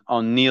 million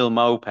on Neil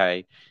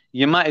Maupay,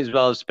 you might as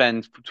well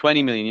spend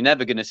 20 million. You're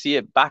never going to see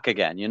it back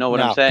again. You know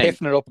what I'm saying?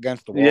 Pissing it up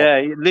against the wall.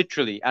 Yeah,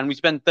 literally. And we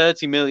spent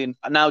 30 million.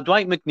 Now,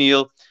 Dwight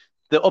McNeil,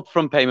 the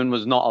upfront payment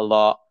was not a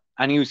lot.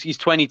 And he's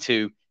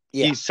 22.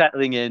 Yeah. He's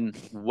settling in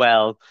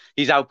well.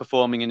 He's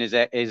outperforming in his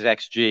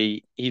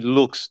XG. He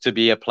looks to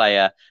be a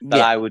player that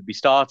I would be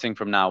starting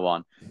from now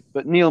on.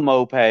 But Neil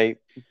Maupay,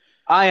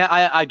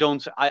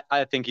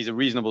 I think he's a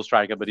reasonable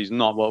striker, but he's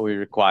not what we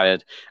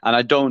required. And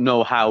I don't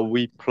know how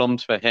we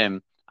plumped for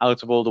him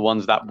out of all the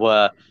ones that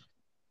were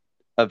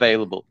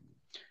available.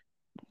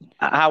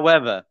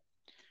 However,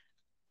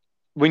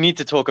 we need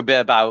to talk a bit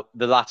about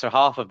the latter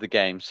half of the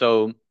game.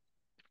 So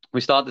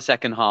we start the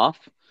second half.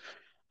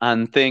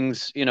 And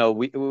things,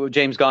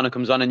 James Garner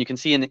comes on and you can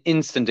see an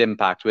instant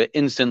impact. We're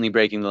instantly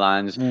breaking the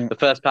lines. The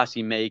first pass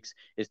he makes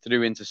is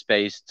through into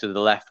space to the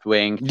left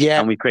wing. Yeah.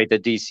 And we create a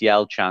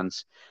DCL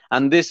chance.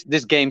 And this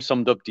game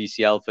summed up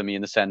DCL for me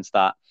in the sense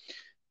that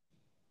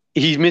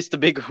he missed a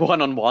big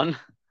one-on-one.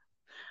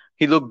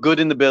 He looked good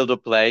in the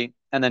build-up play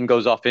and then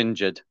goes off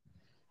injured.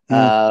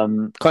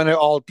 Kind of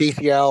all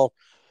DCL.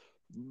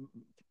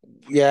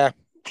 Yeah.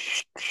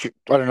 I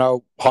don't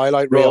know.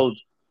 Highlight reel.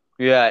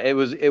 Yeah, it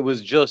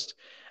was just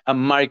a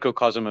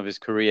microcosm of his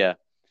career.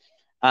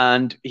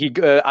 And he,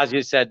 as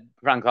you said,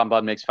 Frank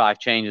Lampard makes 5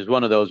 changes.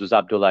 One of those was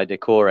Abdoulaye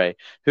Doucouré,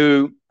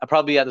 who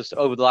probably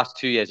over the last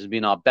 2 years has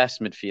been our best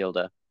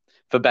midfielder,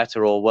 for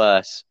better or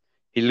worse.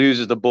 He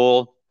loses the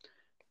ball.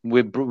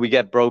 We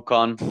get broke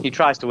on. He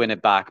tries to win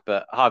it back,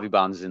 but Harvey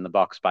Barnes is in the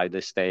box by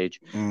this stage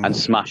and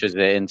smashes it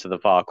into the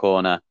far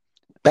corner.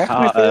 Best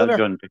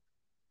midfielder?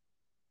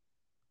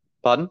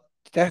 Pardon?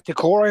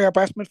 Doucouré, our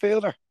best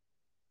midfielder?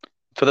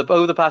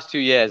 Over the past 2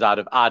 years, I'd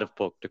have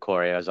put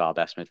Doucouré as our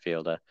best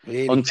midfielder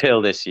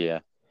until this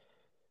year.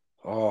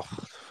 Oh,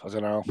 I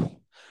don't know.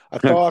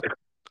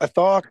 I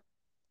thought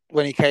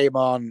when he came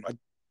on, I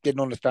didn't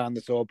understand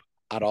the sub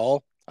at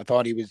all. I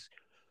thought he was.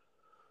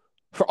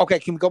 Okay,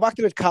 can we go back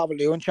to the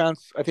Calvert-Lewin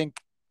chance? I think.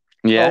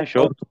 Yeah,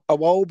 sure.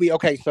 Iwobi.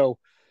 Okay, so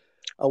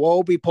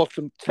Iwobi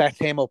sets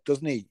him up,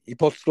 doesn't he? He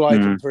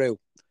slides him through.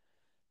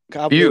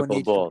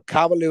 Beautiful ball.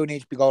 Calvert-Lewin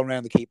needs to be going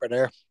around the keeper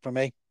there for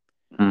me.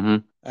 Hmm.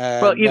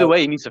 Well, either Now,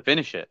 way, he needs to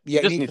finish it. He yeah,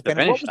 he just needs needs to to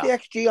finish. What finish was the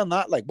that. XG on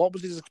that? Like, what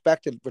was his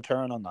expected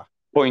return on that?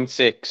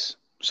 0.6.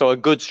 So a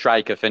good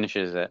striker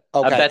finishes it. A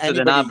Okay, better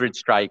than anybody, average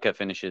striker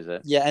finishes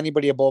it. yeah,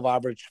 anybody above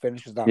average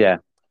finishes that. Yeah.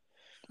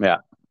 Yeah.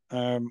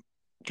 Um,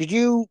 did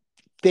you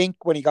think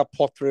when he got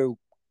put through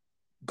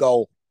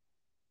goal?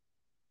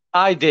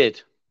 I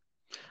did.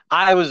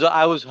 I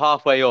was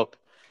halfway up.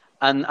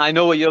 And I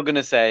know what you're going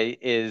to say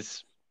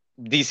is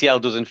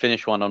DCL doesn't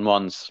finish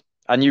one-on-ones.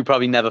 And you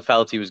probably never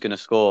felt he was going to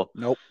score.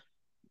 Nope.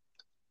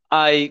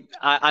 I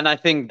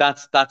think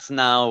that's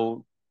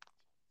now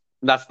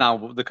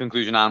the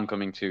conclusion I'm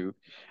coming to.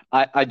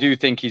 I do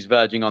think he's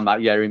verging on that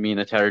Yerry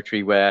Mina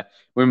territory where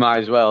we might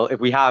as well, if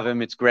we have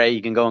him, it's great.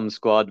 He can go on the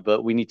squad,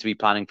 but we need to be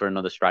planning for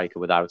another striker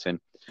without him.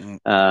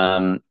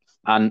 Mm.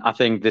 And I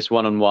think this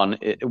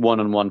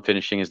one-on-one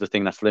finishing is the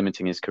thing that's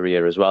limiting his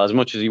career as well. As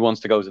much as he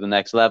wants to go to the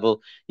next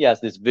level, he has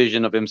this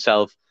vision of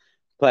himself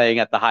playing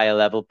at the higher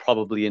level,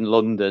 probably in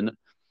London.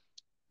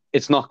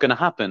 It's not going to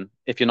happen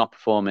if you're not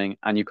performing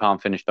and you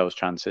can't finish those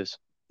chances.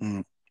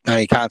 Mm. And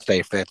he can't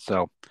stay fit.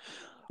 So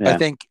I Yeah.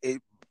 think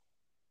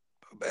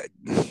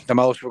the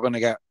most we're going to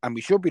get, and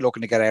we should be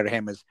looking to get out of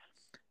him, is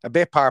a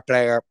bit part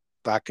player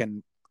that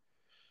can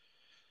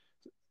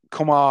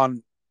come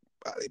on,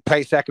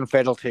 play second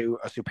fiddle to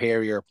a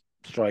superior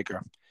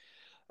striker.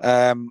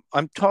 I'm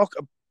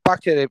talking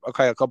back to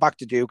okay. I'll go back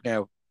to Duke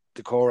now.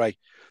 To Corey.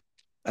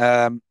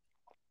 Um,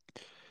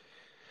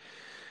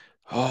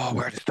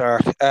 where to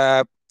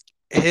start?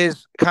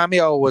 His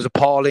cameo was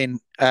appalling.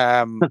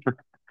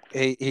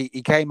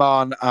 He came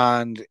on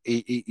and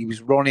he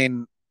was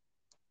running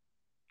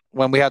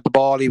when we had the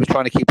ball. He was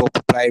trying to keep up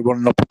the play,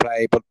 running up the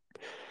play, but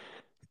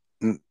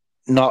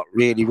not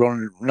really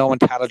running. No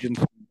intelligence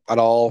at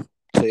all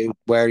to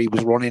where he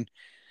was running.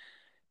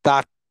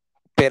 That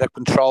bit of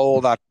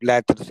control that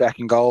led to the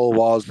second goal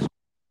was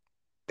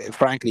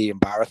frankly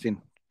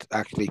embarrassing.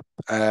 Actually,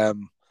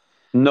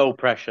 No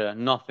pressure,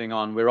 nothing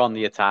on. We're on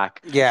the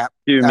attack. yeah,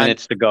 Few and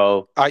minutes to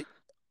go.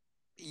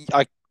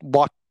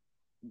 what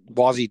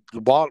was he?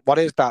 What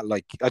is that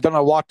like? I don't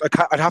know what.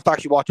 I'd have to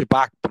actually watch it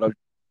back, but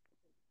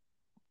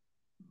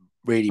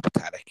really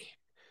pathetic.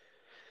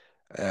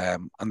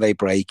 And they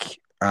break,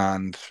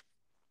 and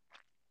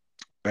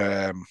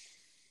um,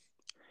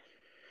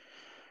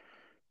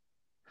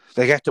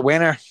 they get the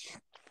winner.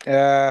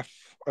 I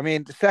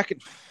mean, the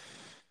second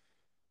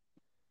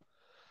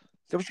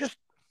there was just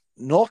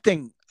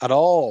nothing at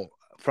all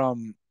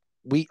from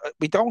we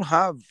don't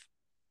have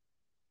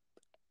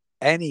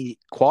any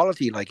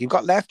quality. Like you've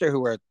got Leicester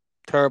who are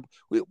third.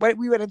 We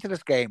went into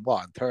this game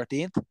what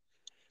 13th.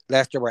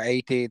 Leicester were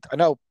 18th. I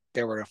know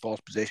they were in a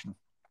false position.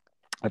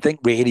 I think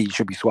really you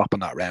should be swapping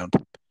that round.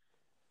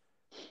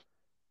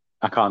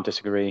 I can't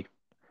disagree.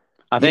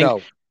 I You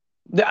think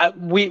know,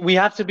 we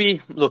have to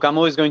be. Look, I'm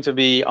always going to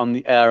be on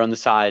the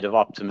side of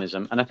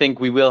optimism, and I think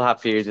we will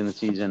have periods in the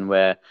season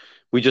where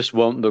we just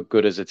won't look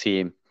good as a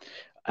team.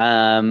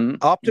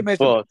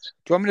 optimism. But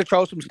Do you want me to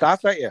throw some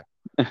stats at you?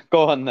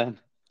 go on then.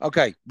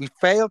 Okay, we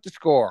failed to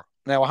score.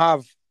 Now I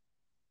have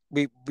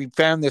we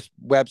found this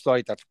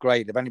website that's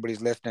great. If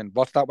anybody's listening,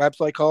 what's that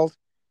website called?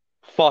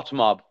 Fot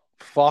mob.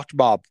 FOT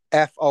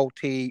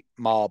FOT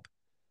mob.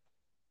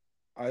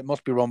 It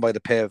must be run by the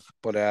PIV,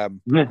 but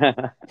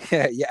yeah.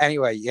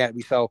 Anyway, yeah.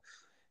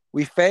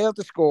 We failed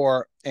to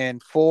score in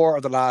 4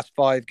 of the last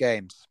 5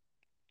 games,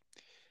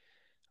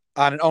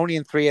 and only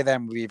in 3 of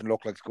them we even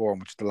looked like scoring,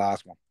 which is the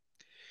last one.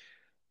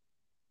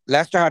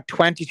 Leicester had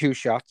 22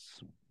 shots.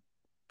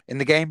 In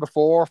the game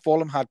before,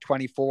 Fulham had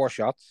 24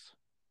 shots.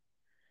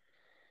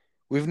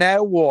 We've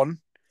now won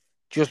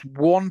just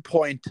 1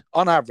 point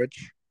on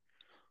average,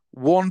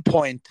 1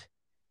 point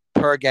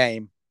per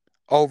game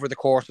over the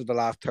course of the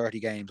last 30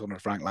 games under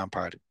Frank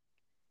Lampard.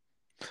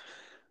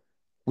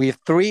 We have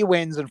 3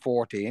 wins in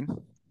 14.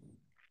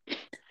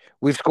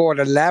 We've scored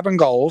 11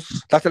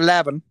 goals. That's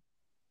 11.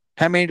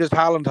 How many does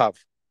Haaland have?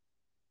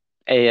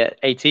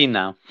 18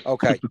 now.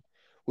 Okay.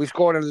 We've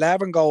scored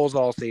 11 goals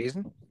all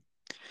season.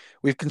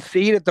 We've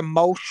conceded the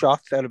most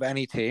shots out of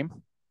any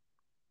team.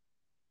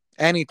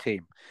 Any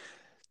team.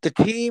 The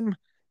team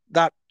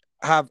that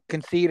have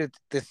conceded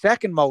the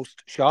second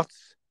most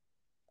shots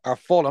are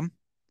Fulham.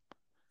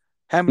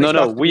 How many No,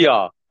 shots do we we have?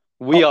 are.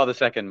 We are the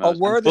second most,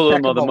 We're and the Fulham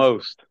are second the most.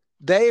 most.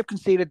 They have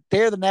conceded.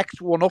 They're the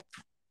next one up.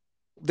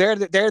 They're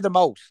the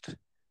most.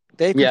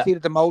 They've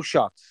conceded the most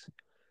shots,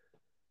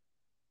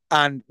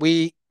 and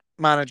we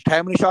managed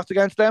how many shots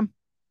against them?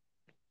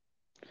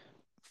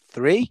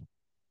 3,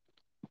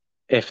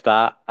 if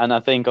that. And I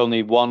think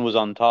only one was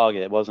on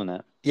target, wasn't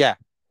it? Yeah.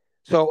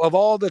 So of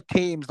all the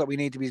teams that we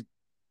need to be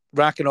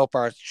racking up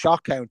our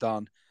shot count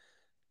on,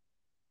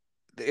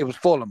 it was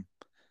Fulham.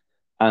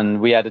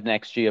 And we had an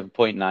XG of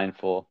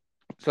 0.94.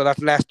 So that's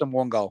less than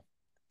 1 goal.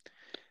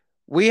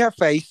 We have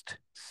faced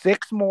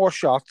 6 more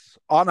shots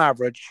on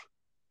average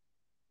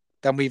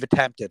than we've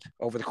attempted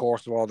over the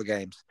course of all the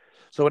games.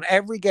 So in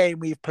every game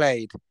we've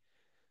played,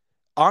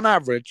 on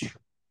average,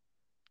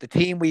 the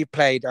team we've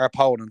played, our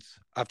opponents,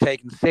 have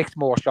taken 6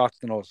 more shots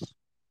than us.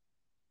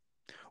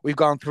 We've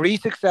gone 3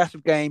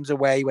 successive games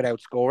away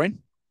without scoring.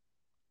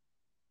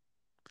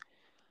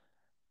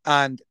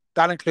 And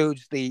that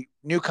includes the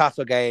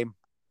Newcastle game,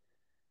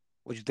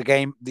 which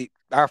is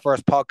our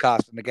first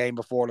podcast, and the game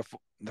before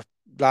the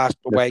last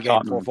away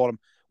game before Fulham.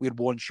 We had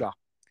one shot,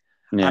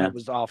 and it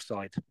was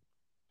offside,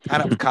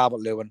 and it was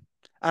Calvert-Lewin,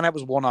 and it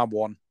was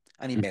 1-on-1,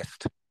 and he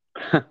missed.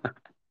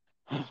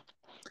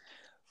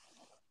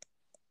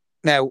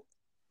 Now,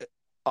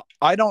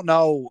 I don't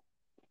know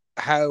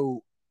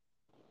how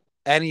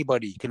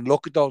anybody can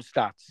look at those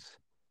stats.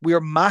 We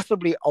are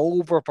massively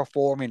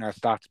overperforming our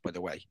stats, by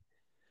the way.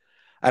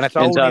 And it's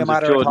only a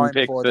matter of time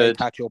before they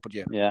catch up with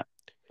you. Yeah.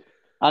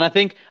 And I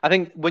think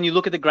when you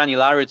look at the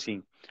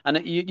granularity,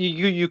 and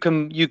you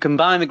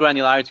combine the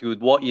granularity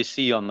with what you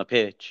see on the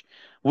pitch,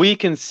 we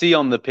can see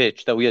on the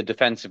pitch that we are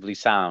defensively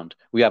sound.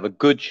 We have a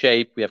good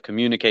shape. We have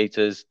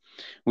communicators.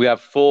 We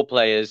have 4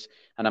 players,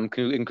 and I'm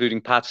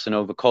including Patterson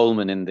over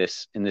Coleman in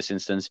this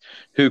instance,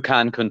 who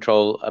can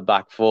control a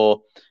back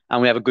 4,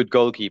 and we have a good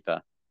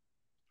goalkeeper.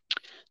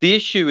 The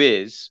issue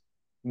is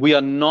we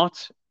are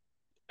not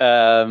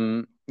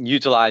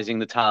utilizing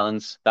the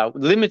talents, that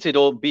limited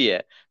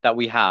albeit, that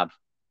we have.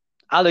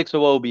 Alex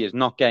Iwobi is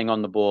not getting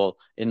on the ball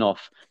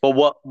enough. But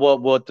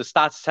what the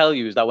stats tell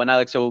you is that when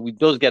Alex Iwobi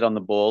does get on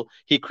the ball,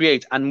 he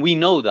creates, and we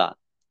know that,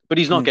 but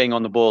he's not getting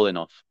on the ball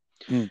enough.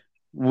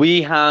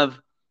 We have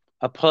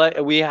a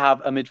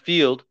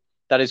midfield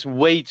that is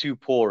way too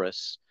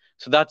porous.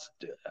 So that's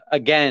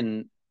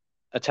again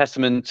a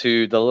testament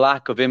to the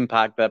lack of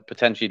impact that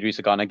potentially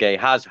Idrissa Gana Gueye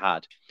has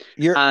had.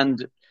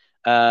 And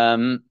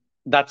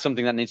that's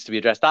something that needs to be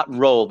addressed. That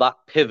role, that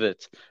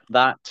pivot,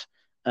 that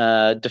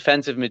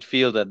defensive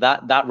midfielder,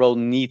 that role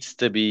needs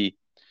to be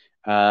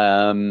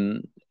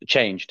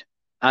changed.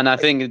 And I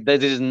think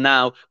this is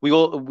now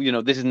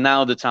this is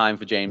now the time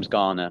for James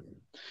Garner.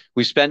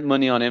 We spent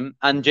money on him,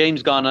 and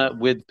James Garner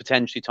with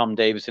potentially Tom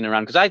Davies in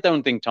around, because I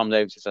don't think Tom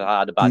Davies has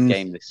had a bad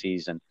game this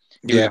season.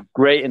 He was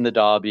great in the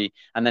derby,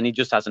 and then he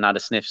just hasn't had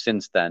a sniff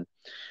since then.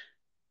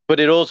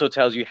 But it also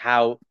tells you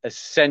how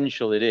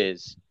essential it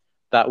is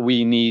that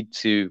we need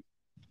to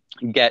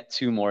get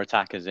 2 more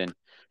attackers in.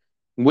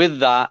 With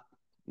that,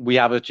 we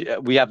have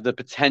the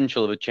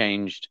potential of a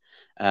changed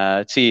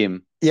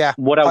team. Yeah.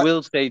 What I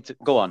will say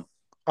go on.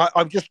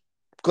 I'm just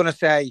going to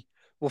say,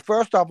 well,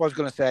 first off, I was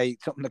going to say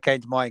something that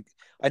came to mind.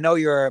 I know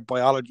you've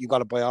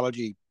got a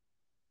biology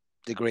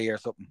degree or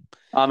something.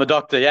 I'm a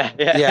doctor, yeah.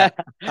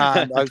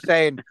 And I was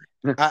saying,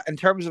 in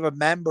terms of a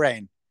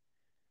membrane,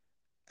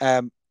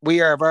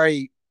 we're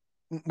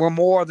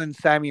more than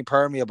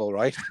semi-permeable,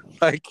 right?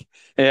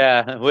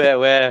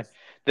 Where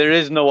there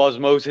is no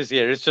osmosis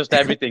here. It's just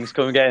everything's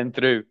getting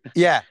through.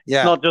 Yeah.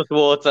 It's not just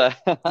water.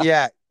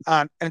 Yeah,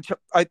 but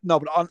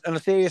on a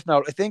serious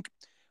note, I think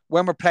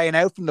when we're playing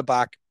out from the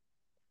back,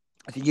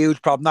 it's a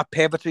huge problem. That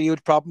pivot's a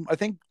huge problem. I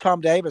think Tom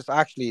Davies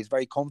actually is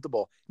very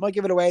comfortable. He might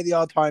give it away the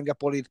odd time, get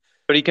bullied,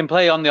 but he can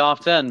play on the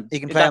half turn.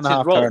 He can play on the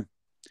half turn.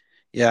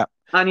 Yeah,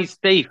 and he's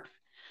safe.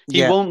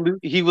 He won't.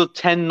 He will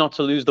tend not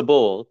to lose the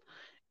ball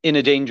in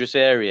a dangerous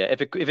area.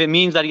 If it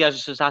means that he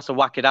just has to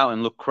whack it out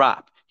and look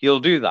crap, he'll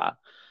do that.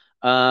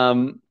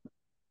 I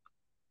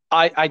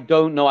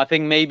don't know. I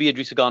think maybe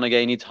Idrissa Gana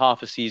Gueye needs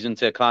half a season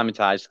to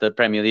acclimatise to the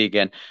Premier League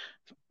again,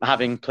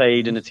 having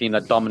played in a team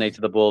that dominated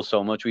the ball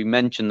so much. We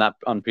mentioned that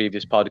on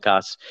previous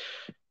podcasts,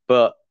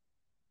 but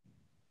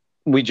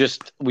we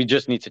just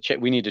need to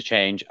we need to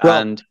change.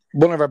 Well, and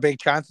one of our big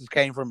chances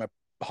came from a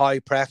high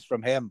press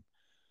from him,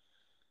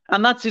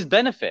 and that's his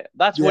benefit.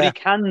 That's what he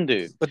can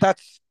do. But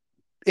that's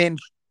in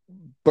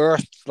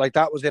bursts. Like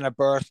that was in a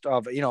burst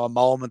of a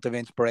moment of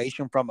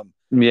inspiration from him.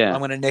 Yeah, I'm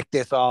going to nick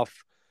this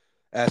off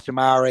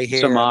Samari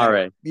here.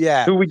 Samari,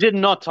 who we did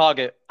not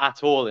target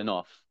at all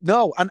enough.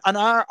 No, and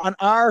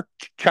our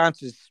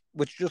chances,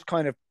 which just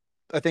kind of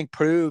I think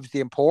proves the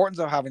importance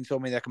of having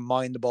somebody that can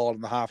mind the ball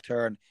in the half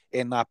turn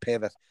in that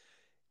pivot.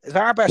 Is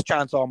our best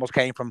chance almost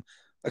came from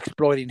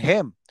exploiting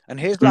him and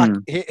his lack,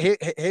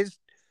 his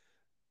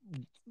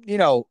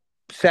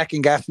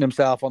second guessing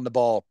himself on the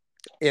ball.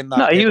 In that,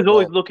 no, he was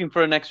always looking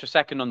for an extra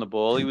second on the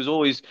ball. He was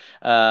always,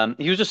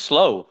 he was just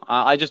slow.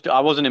 I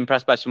wasn't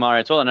impressed by Samari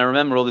at all. And I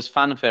remember all this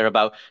fanfare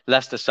about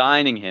Leicester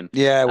signing him.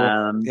 Yeah,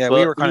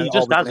 we were kind of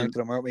always linked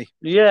to him, weren't we?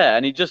 Yeah,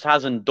 and he just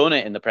hasn't done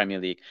it in the Premier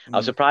League. I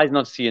was surprised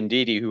not to see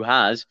Ndidi, who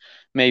has.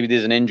 Maybe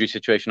there's an injury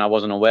situation I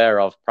wasn't aware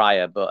of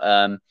prior,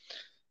 but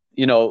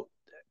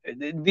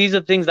these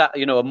are things that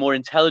are more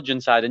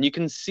intelligent side, and you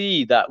can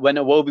see that when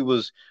Iwobi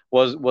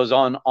was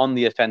on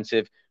the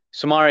offensive,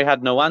 Samari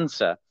had no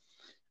answer.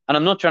 And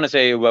I'm not trying to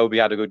say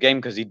Iwobi had a good game,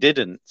 because he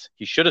didn't.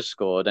 He should have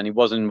scored, and he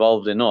wasn't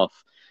involved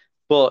enough.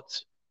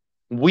 But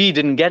we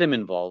didn't get him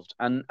involved,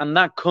 and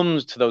that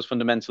comes to those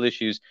fundamental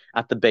issues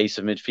at the base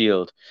of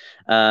midfield.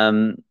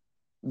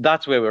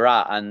 That's where we're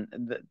at,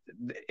 and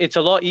it's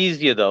a lot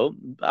easier though.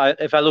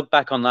 If I look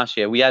back on last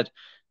year, we had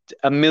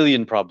a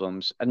million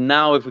problems, and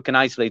now if we can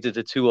isolate it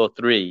to 2 or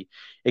 3,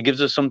 it gives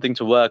us something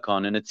to work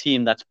on in a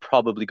team that's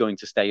probably going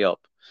to stay up.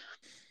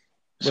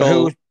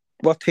 So,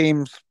 what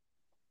teams?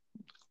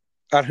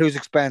 At whose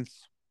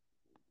expense?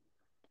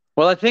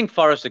 Well, I think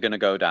Forest are going to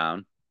go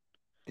down.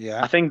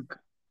 Yeah. I think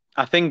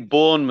I think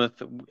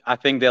Bournemouth. I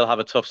think they'll have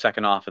a tough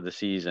second half of the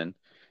season,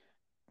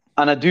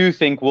 and I do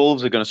think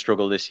Wolves are going to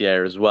struggle this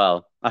year as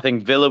well. I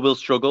think Villa will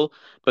struggle,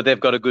 but they've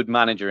got a good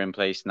manager in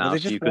place Well, now, they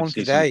so just you could won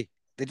see some. today.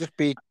 They just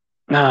beat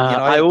I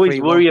United always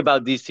 3-1. worry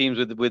about these teams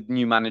with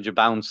new manager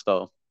bounce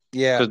though,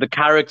 Yeah. because the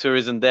character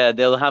isn't there.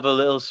 They'll have a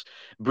little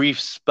brief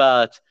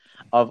spurt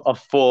of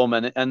form,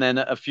 and then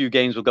a few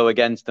games will go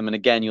against them, and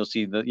again you'll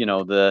see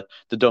the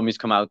dummies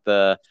come out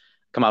the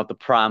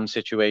pram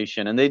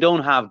situation, and they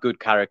don't have good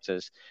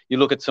characters. You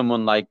look at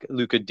someone like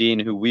Luca Dean,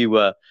 who we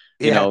were,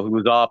 Yeah. who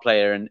was our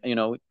player, and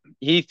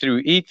he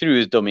threw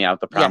his dummy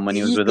out the Yeah. pram when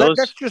he was with Let's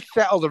us. just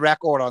settle the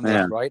record on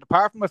Yeah, this, right?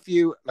 Apart from a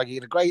few, like he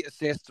had a great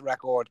assist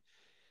record,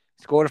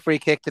 scored a free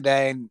kick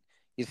today, and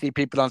you see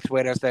people on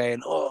Twitter saying,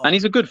 and "Oh,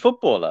 he's a good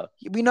footballer.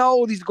 we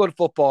know he's a good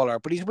footballer,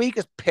 but he's weak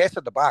as piss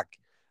at the back."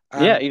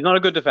 Yeah, And he's not a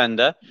good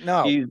defender.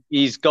 no,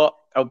 He's got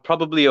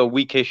probably a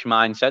weakish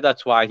mindset.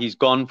 That's why he's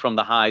gone from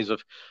the highs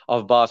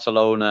of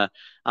Barcelona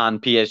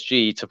and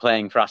PSG to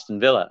playing for Aston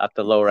Villa at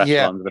the lower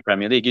yeah, echelons of the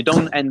Premier League. You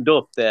don't end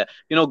up there.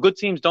 Good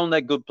teams don't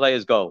let good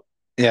players go.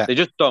 yeah, They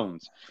just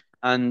don't.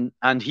 And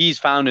he's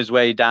found his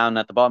way down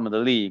at the bottom of the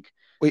league,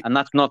 we and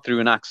that's not through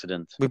an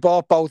accident. we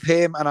bought both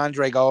him and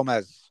Andre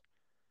Gomez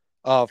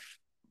of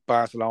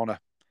Barcelona,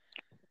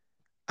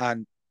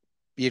 and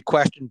you'd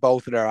question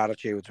both of their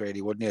attitudes,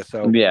 really, wouldn't you?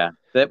 So Yeah,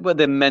 well,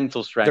 their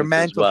mental their strength as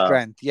mental well.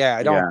 strength, yeah,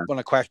 I don't Yeah. want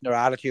to question their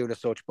attitude as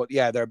such, but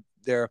yeah,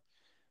 their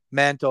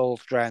mental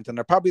strength and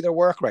they're probably their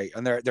work rate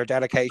and their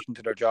dedication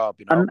to their job,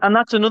 you know. And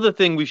that's another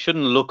thing we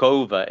shouldn't look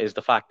over is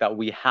the fact that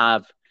we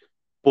have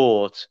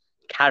bought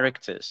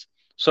characters.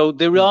 So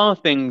there Mm. are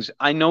things,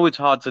 I know it's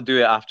hard to do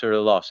it after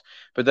a loss,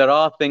 but there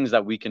are things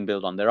that we can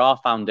build on. There are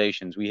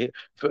foundations. We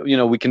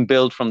can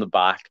build from the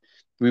back.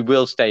 We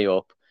will stay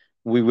up.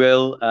 We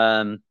will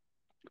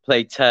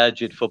play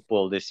turgid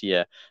football this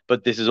year,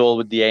 but this is all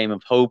with the aim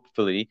of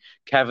hopefully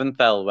Kevin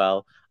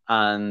Thelwell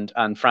and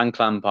Frank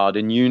Lampard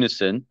in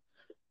unison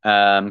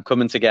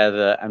coming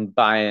together and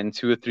buying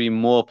two or three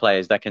more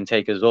players that can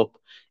take us up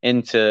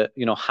into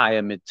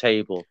higher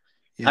mid-table,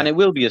 and Yeah. it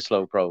will be a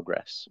slow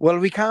progress. Well,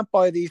 we can't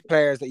buy these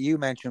players that you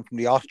mentioned from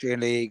the Austrian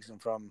leagues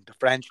and from the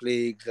French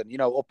leagues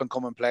and up and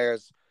coming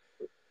players.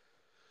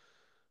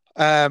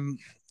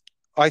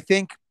 I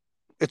think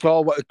it's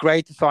all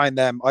great to sign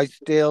them. I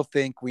still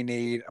think we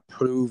need a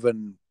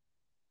proven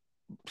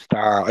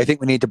star. I think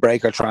we need to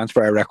break our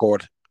transfer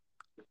record.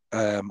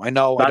 I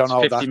don't That's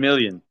know 50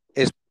 million.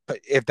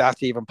 if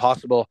that's even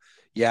possible.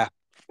 Yeah,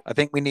 I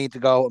think we need to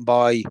go and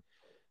buy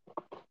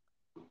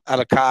a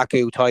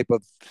Lukaku type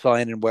of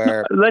signing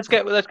where Let's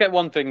get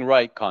one thing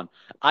right, Con.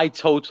 I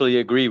totally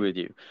agree with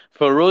you.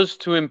 For us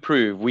to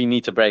improve, we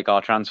need to break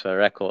our transfer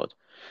record.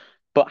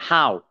 But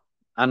how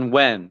and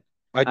when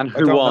and I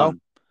who don't know.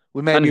 on We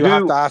and maybe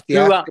have to who ask the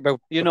who ask are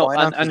about you the know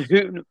and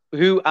finances.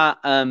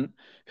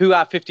 who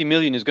at 50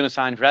 million is going to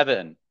sign for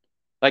Everton?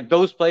 Like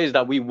those players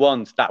that we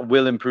want that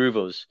will improve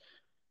us,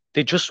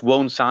 they just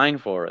won't sign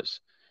for us.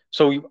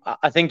 So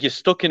I think you're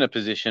stuck in a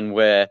position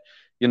where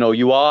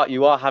you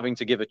are having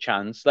to give a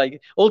chance.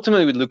 Like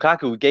ultimately with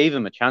Lukaku, we gave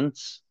him a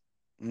chance,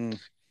 Mm.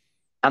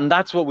 and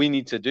that's what we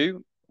need to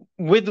do.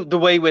 With the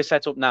way we're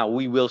set up now,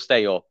 we will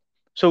stay up,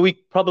 so we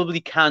probably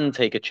can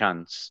take a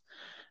chance.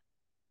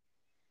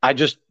 I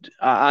just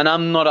and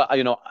I'm not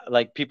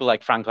like people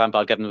like Frank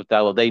Lampard getting with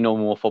that. Well, they know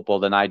more football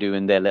than I do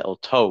in their little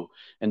toe,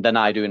 and than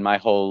I do in my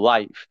whole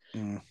life.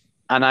 Mm.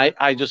 And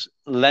I just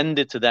lend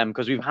it to them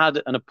because we've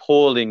had an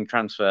appalling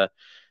transfer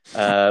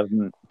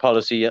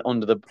policy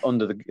under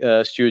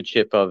the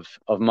stewardship of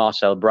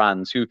Marcel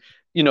Brands, who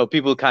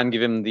people can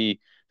give him the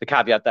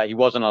caveat that he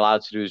wasn't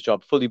allowed to do his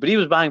job fully, but he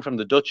was buying from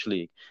the Dutch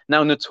league.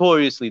 Now,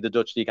 notoriously, the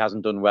Dutch league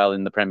hasn't done well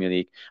in the Premier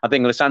League. I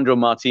think Lisandro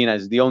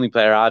Martinez is the only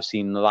player I've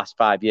seen in the last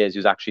 5 years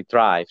who's actually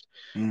thrived.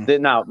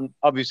 Mm. Now,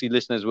 obviously,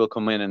 listeners will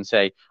come in and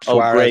say, "Oh,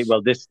 great,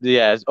 Suarez.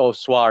 well, oh,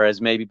 Suarez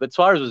maybe," but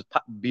Suarez was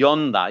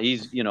beyond that.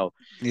 He's,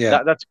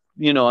 Yeah. that's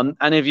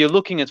and if you're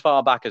looking as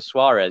far back as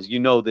Suarez,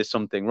 there's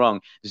something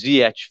wrong.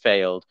 Ziyech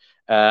failed,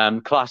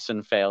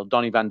 Klaassen failed,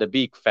 Donny van der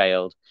Beek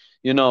failed.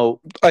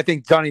 I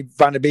think Donny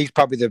van der Beek's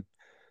probably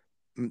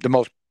the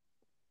most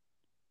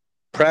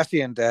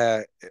prescient,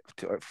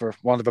 for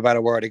want of a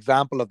better word,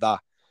 example of that.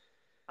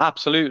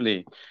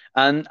 Absolutely,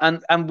 and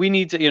we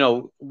need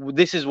to,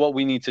 this is what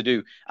we need to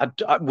do.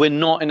 We're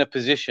not in a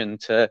position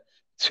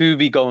to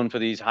be going for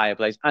these higher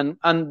plays. And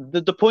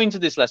the point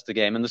of this Leicester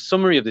game and the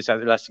summary of this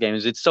Leicester game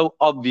is it's so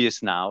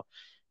obvious now.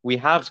 We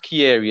have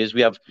key areas.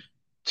 We have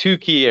two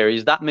key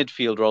areas: that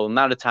midfield role and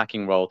that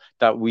attacking role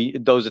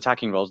those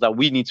attacking roles that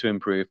we need to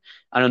improve.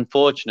 And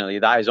unfortunately,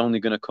 that is only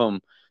going to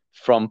come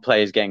from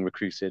players getting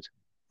recruited.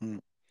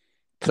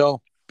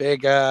 So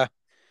big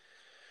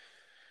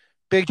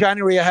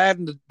January ahead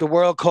in the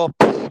World Cup,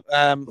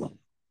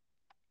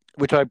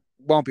 which I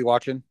won't be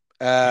watching.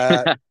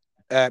 But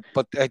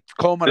it's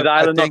coming. Did I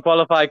Ireland not think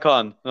qualify,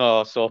 Con?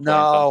 Oh, sore point.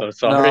 I'm no, so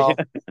sorry.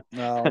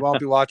 no, I won't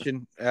be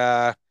watching.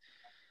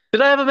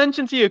 Did I ever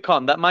mention to you,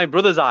 Con, that my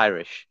brother's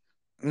Irish?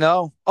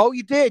 No. Oh,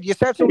 you did. You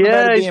said something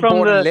about it Yeah, he's being from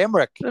born in the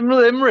Limerick.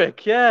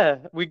 Limerick. Yeah,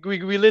 we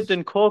lived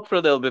in Cork for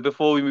a little bit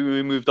before we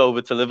moved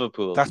over to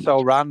Liverpool. That's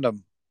so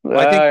random.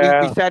 I think we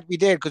Yeah. said we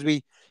did because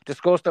we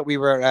discussed that we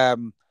were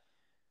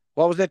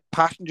what was it?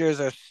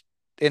 Passengers are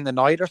in the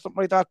night or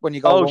something like that when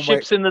you go Oh, one way.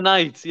 ships in the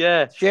night.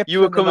 Yeah, Ships you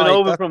were in the coming night.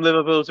 over from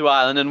Liverpool to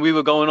Ireland, and we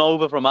were going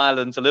over from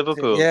Ireland to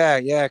Liverpool. Yeah,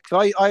 yeah.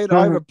 Because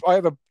I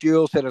have a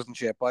dual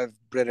citizenship. I have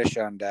British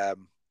and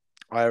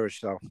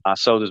Irish.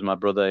 So does my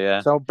brother.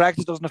 Yeah. So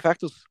Brexit doesn't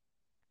affect us.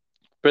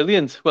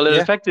 Brilliant. Well, it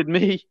Yeah, affected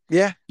me,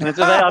 yeah. and it's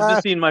I've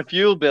just seen my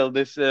fuel bill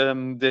this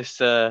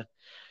Oh,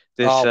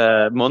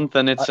 month,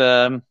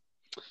 and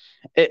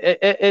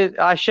I,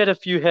 I shed a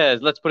few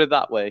hairs. Let's put it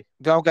that way.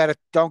 don't get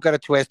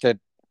it twisted.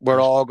 We're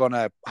all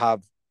gonna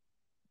have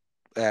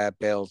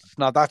bills. It's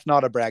not that's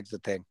not a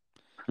Brexit thing.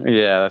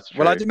 Yeah, that's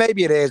Well, true.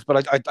 maybe it is,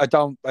 but I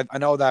don't. I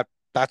know that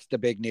that's the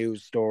big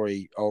news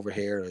story over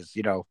here. Is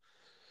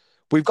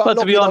we've got Well,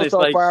 to be lucky though honest, so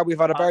like, far. We've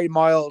had a very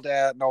mild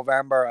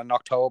November and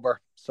October.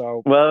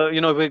 So well,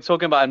 if we're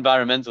talking about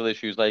environmental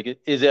issues, like,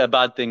 is it a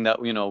bad thing that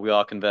we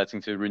are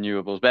converting to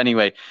renewables? But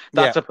anyway,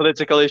 yeah, that's a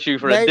political issue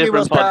for a maybe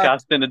we'll different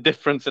start. podcast in a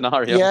different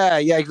scenario. Yeah,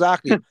 yeah,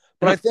 exactly.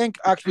 But I think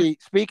actually,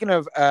 speaking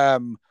of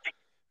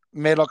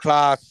middle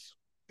class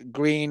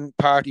Green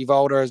Party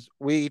voters,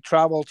 we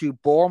travel to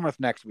Bournemouth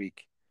next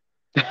week.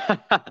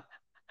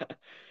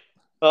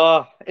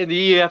 Oh, in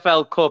the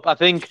EFL Cup, I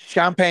think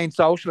Champagne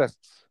socialists.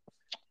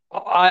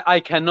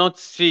 I cannot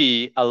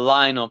see a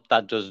lineup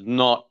that does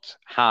not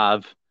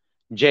have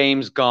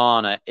James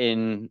Garner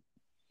in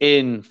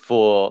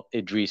for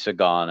Idrissa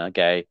Garner.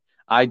 Okay,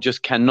 I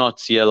just cannot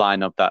see a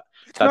lineup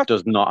It's that not.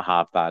 does not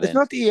have that It's in.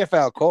 not the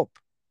EFL Cup.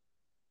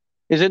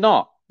 Is it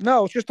not?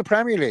 No, it's just the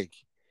Premier League.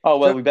 Oh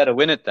well, So we better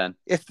win it then.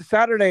 it's the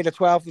Saturday, the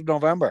 12th of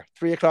November,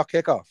 3 o'clock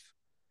kickoff.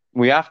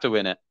 We have to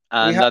win it. We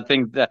And have I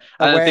think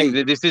away.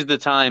 that this is the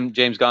time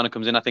James Garner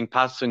comes in. I think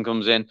Patterson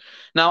comes in.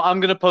 Now I'm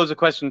going to pose a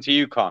question to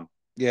you, Con.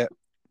 Yeah.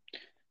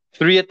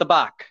 Three at the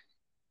back.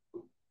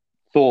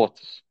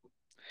 Thoughts?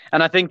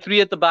 And I think three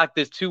at the back,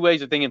 there's two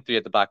ways of thinking three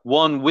at the back.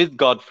 One with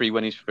Godfrey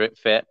when he's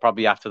fit,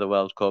 probably after the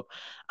World Cup,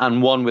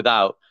 and one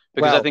without.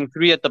 Because I Well, think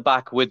three at the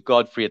back with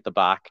Godfrey at the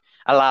back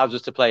allows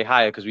us to play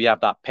higher because we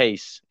have that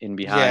pace in yeah.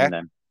 behind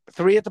them.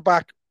 3 at the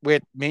back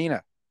with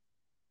Mina.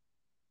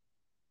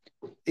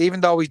 Even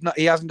though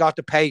he hasn't got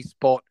the pace,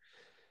 but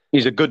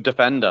He's a good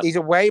defender. he's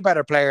a way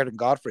better player than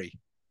Godfrey.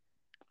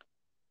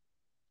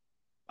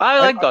 I I,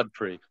 like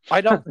Godfrey.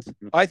 I don't.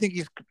 I think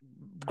he's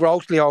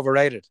grossly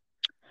overrated.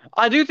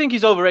 I do think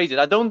he's overrated.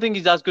 I don't think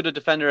he's as good a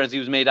defender as he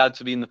was made out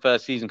to be in the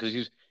first season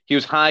because he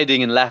was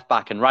hiding in left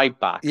back and right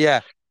back.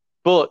 Yeah.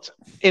 But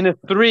in a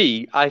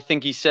three, I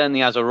think he certainly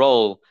has a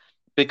role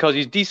because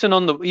he's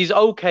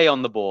okay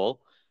on the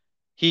ball.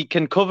 He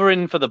can cover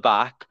in for the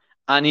back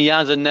and he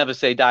has a never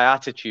say die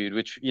attitude,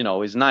 which,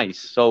 is nice.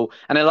 So,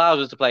 and it allows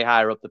us to play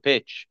higher up the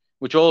pitch,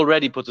 which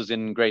already puts us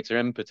in greater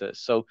impetus.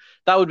 So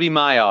that would be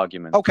my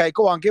argument. Okay,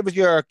 go on. Give us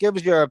your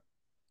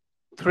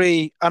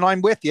three, and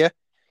I'm with you.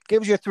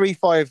 Give us your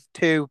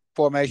 3-5-2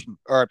 formation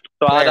or.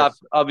 So players. I'd have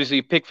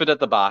obviously Pickford at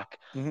the back,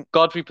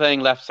 Godfrey playing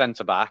left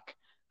centre back.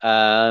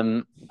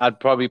 I'd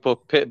probably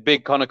put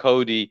big Conor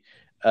Cody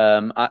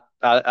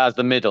as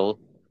the middle.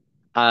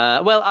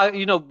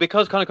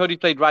 Because Conor Cody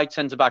played right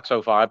centre back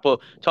so far, I put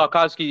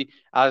Tarkowski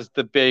as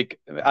the big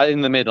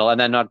in the middle, and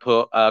then I'd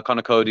put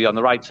Conor Cody on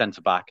the right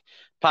centre back.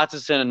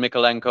 Patterson and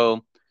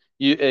Mikolenko,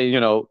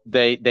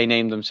 they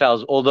named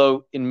themselves.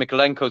 Although in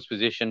Mikolenko's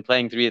position,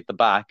 playing three at the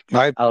back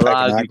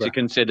allows you to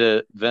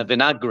consider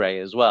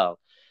Vinagre as well.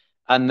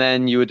 And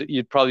then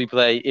you'd probably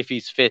play, if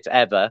he's fit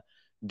ever,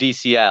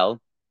 DCL.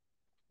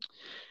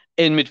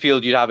 In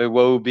midfield, you'd have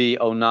Iwobi,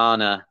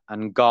 Onana,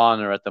 and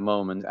Garner at the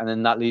moment, and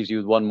then that leaves you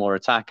with one more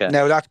attacker.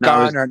 No, that's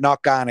Garner,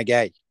 not Garner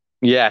Gay.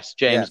 Yes,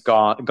 James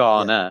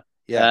Garner.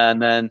 Yeah.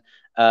 And then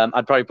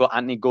I'd probably put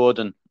Anthony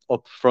Gordon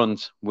up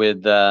front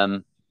with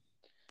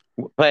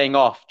playing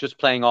off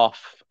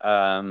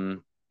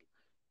DCL.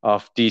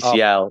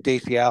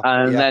 DCL.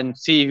 And then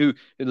see who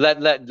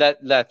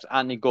let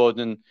Anthony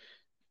Gordon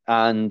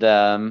and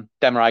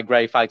Demarai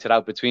Gray fight it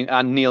out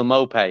and Neil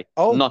Mopey,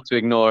 not to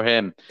ignore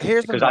him.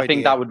 Because I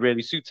think that would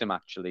really suit him,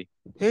 actually.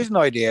 Here's an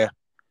idea.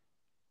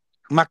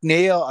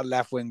 McNeil at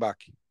left wing back.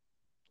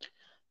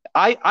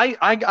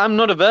 I'm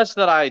not averse to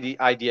that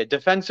idea.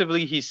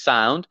 Defensively, he's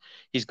sound.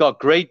 He's got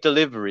great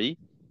delivery,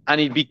 and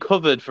he'd be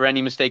covered for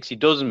any mistakes he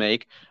does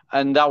make,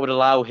 and that would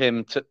allow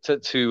him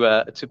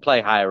to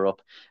play higher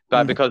up.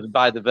 But because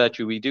by the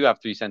virtue we do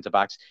have three centre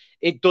backs,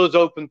 it does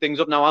open things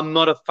up. Now, I'm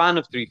not a fan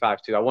of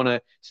 3-5-2. I want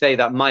to say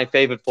that my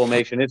favourite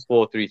formation is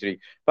 4-3-3,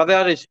 but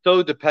that is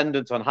so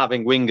dependent on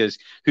having wingers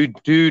who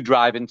do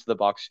drive into the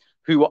box,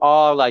 who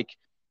are like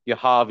your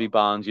Harvey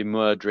Barnes, your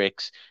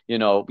Murdricks, your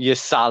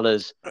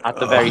Salahs at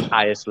the very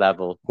highest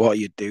level. What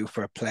you do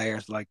for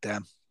players like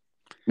them?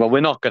 Well,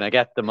 we're not going to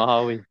get them,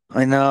 are we?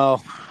 I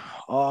know.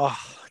 Oh,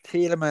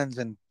 Tielemans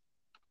and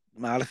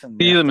Maddison.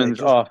 Tielemans,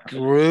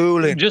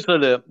 drooling. Just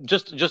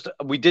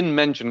we didn't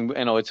mention,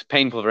 it's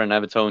painful for an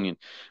Evertonian,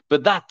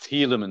 but that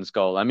Tielemans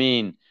goal, I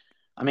mean,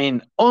 I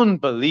mean,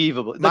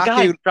 unbelievable. The guy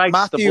Matthew strikes the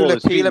Matthew ball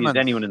as freely as Tielemans.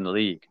 anyone in the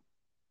league.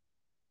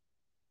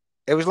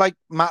 It was like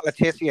Matt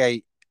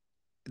Letizia,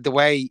 the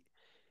way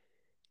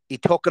he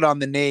took it on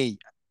the knee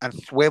and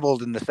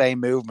swiveled in the same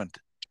movement.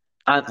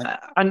 And And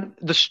and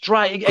the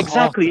strike caught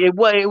exactly it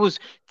was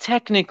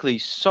technically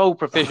so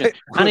proficient,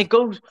 it and was it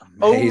goes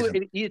over.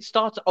 amazing. It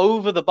starts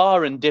over the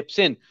bar and dips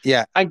in,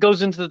 Yeah, and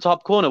goes into the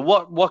top corner.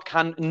 What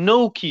can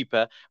no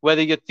keeper,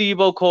 whether you're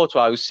Thibaut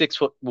Courtois, who's 6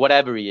 foot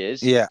whatever he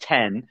is, yeah.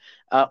 10,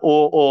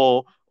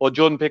 or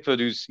Jordan Pickford,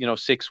 who's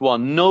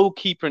 6'1", no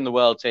keeper in the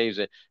world saves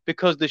it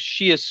because the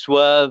sheer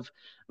swerve,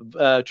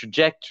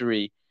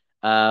 trajectory, It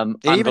and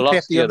even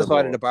clipped the velocity of the underside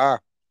of ball. the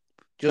bar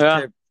just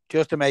Yeah. to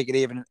just to make it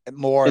even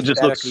more It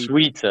just looks aesthetically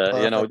sweeter, it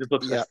perfect. just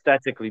looks Yeah,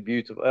 aesthetically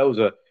beautiful.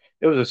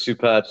 It was a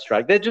superb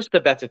strike. They're just a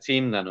better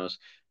team than us.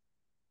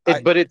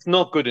 I But it's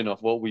not good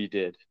enough what we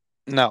did.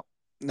 no,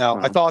 no.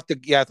 No. I thought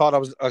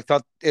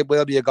it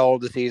will be a goal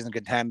of the season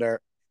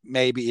contender,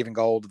 maybe even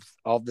goal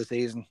of the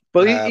season.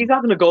 But he's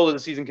having a goal of the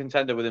season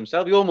contender with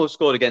himself. He almost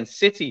scored against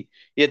City.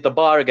 He hit the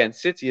bar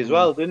against City as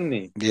well, didn't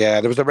he?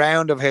 Yeah, there was a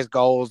round of his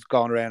goals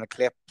going around, a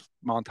clip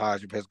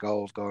montage of his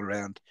goals going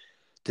around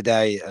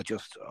today.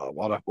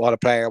 What a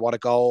player, what a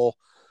goal.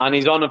 And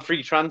he's on a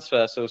free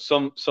transfer, so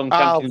some Oh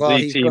Champions well,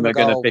 League he's team gonna are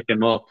going to go. pick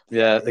him up. Yeah,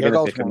 Yeah, they're he'll going to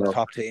go pick to one him of the up.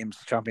 top teams,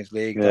 Champions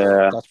League.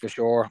 Yeah. That's for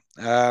sure.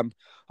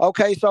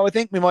 Okay, so I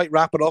think we might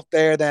wrap it up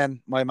there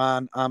then, my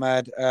man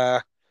Ahmed.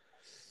 It's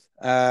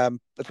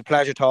a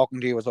pleasure talking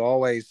to you as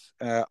always.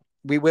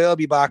 We will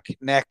be back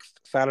next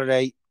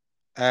Saturday.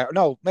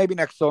 No, maybe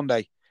next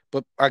Sunday,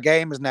 but our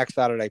game is next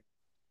Saturday.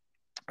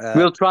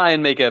 We'll try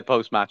and make a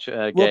post-match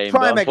We'll game,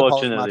 try but and make a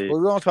post match, but unfortunately,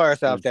 we won't tie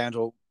ourselves mm, down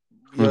to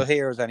it. mm. You'll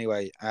hear us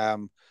anyway.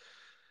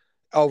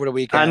 Over the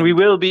And we weekend.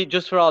 will be,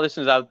 just for our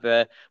listeners out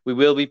there, we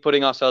will be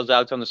putting ourselves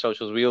out on the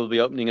socials. We will be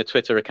opening a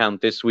Twitter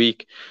account this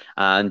week,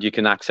 and you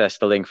can access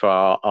the link for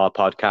our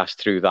podcast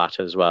through that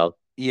as well.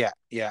 Yeah,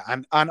 yeah.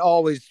 And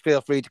always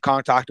feel free to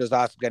contact us,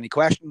 ask any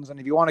questions. And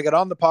if you want to get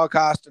on the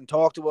podcast and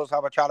talk to us,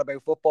 have a chat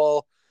about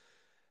football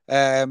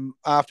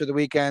after the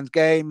weekend's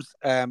games,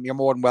 you're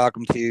more than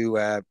welcome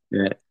to Yeah.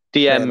 say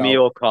DM me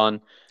hello. or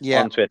Con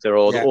Yeah, on Twitter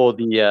or yeah,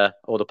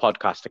 the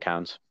podcast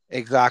account.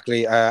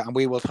 exactly. And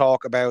we will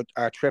talk about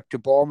our trip to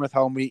Bournemouth.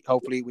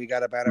 Hopefully we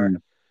get a better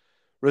Mm.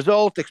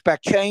 result.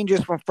 Expect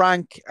changes from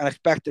Frank and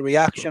expect the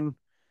reaction.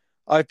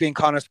 I've been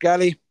Conor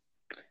Skelly.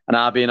 And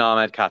I've been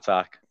Ahmed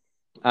Katak.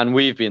 And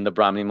we've been the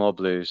Bramley Moore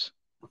Blues.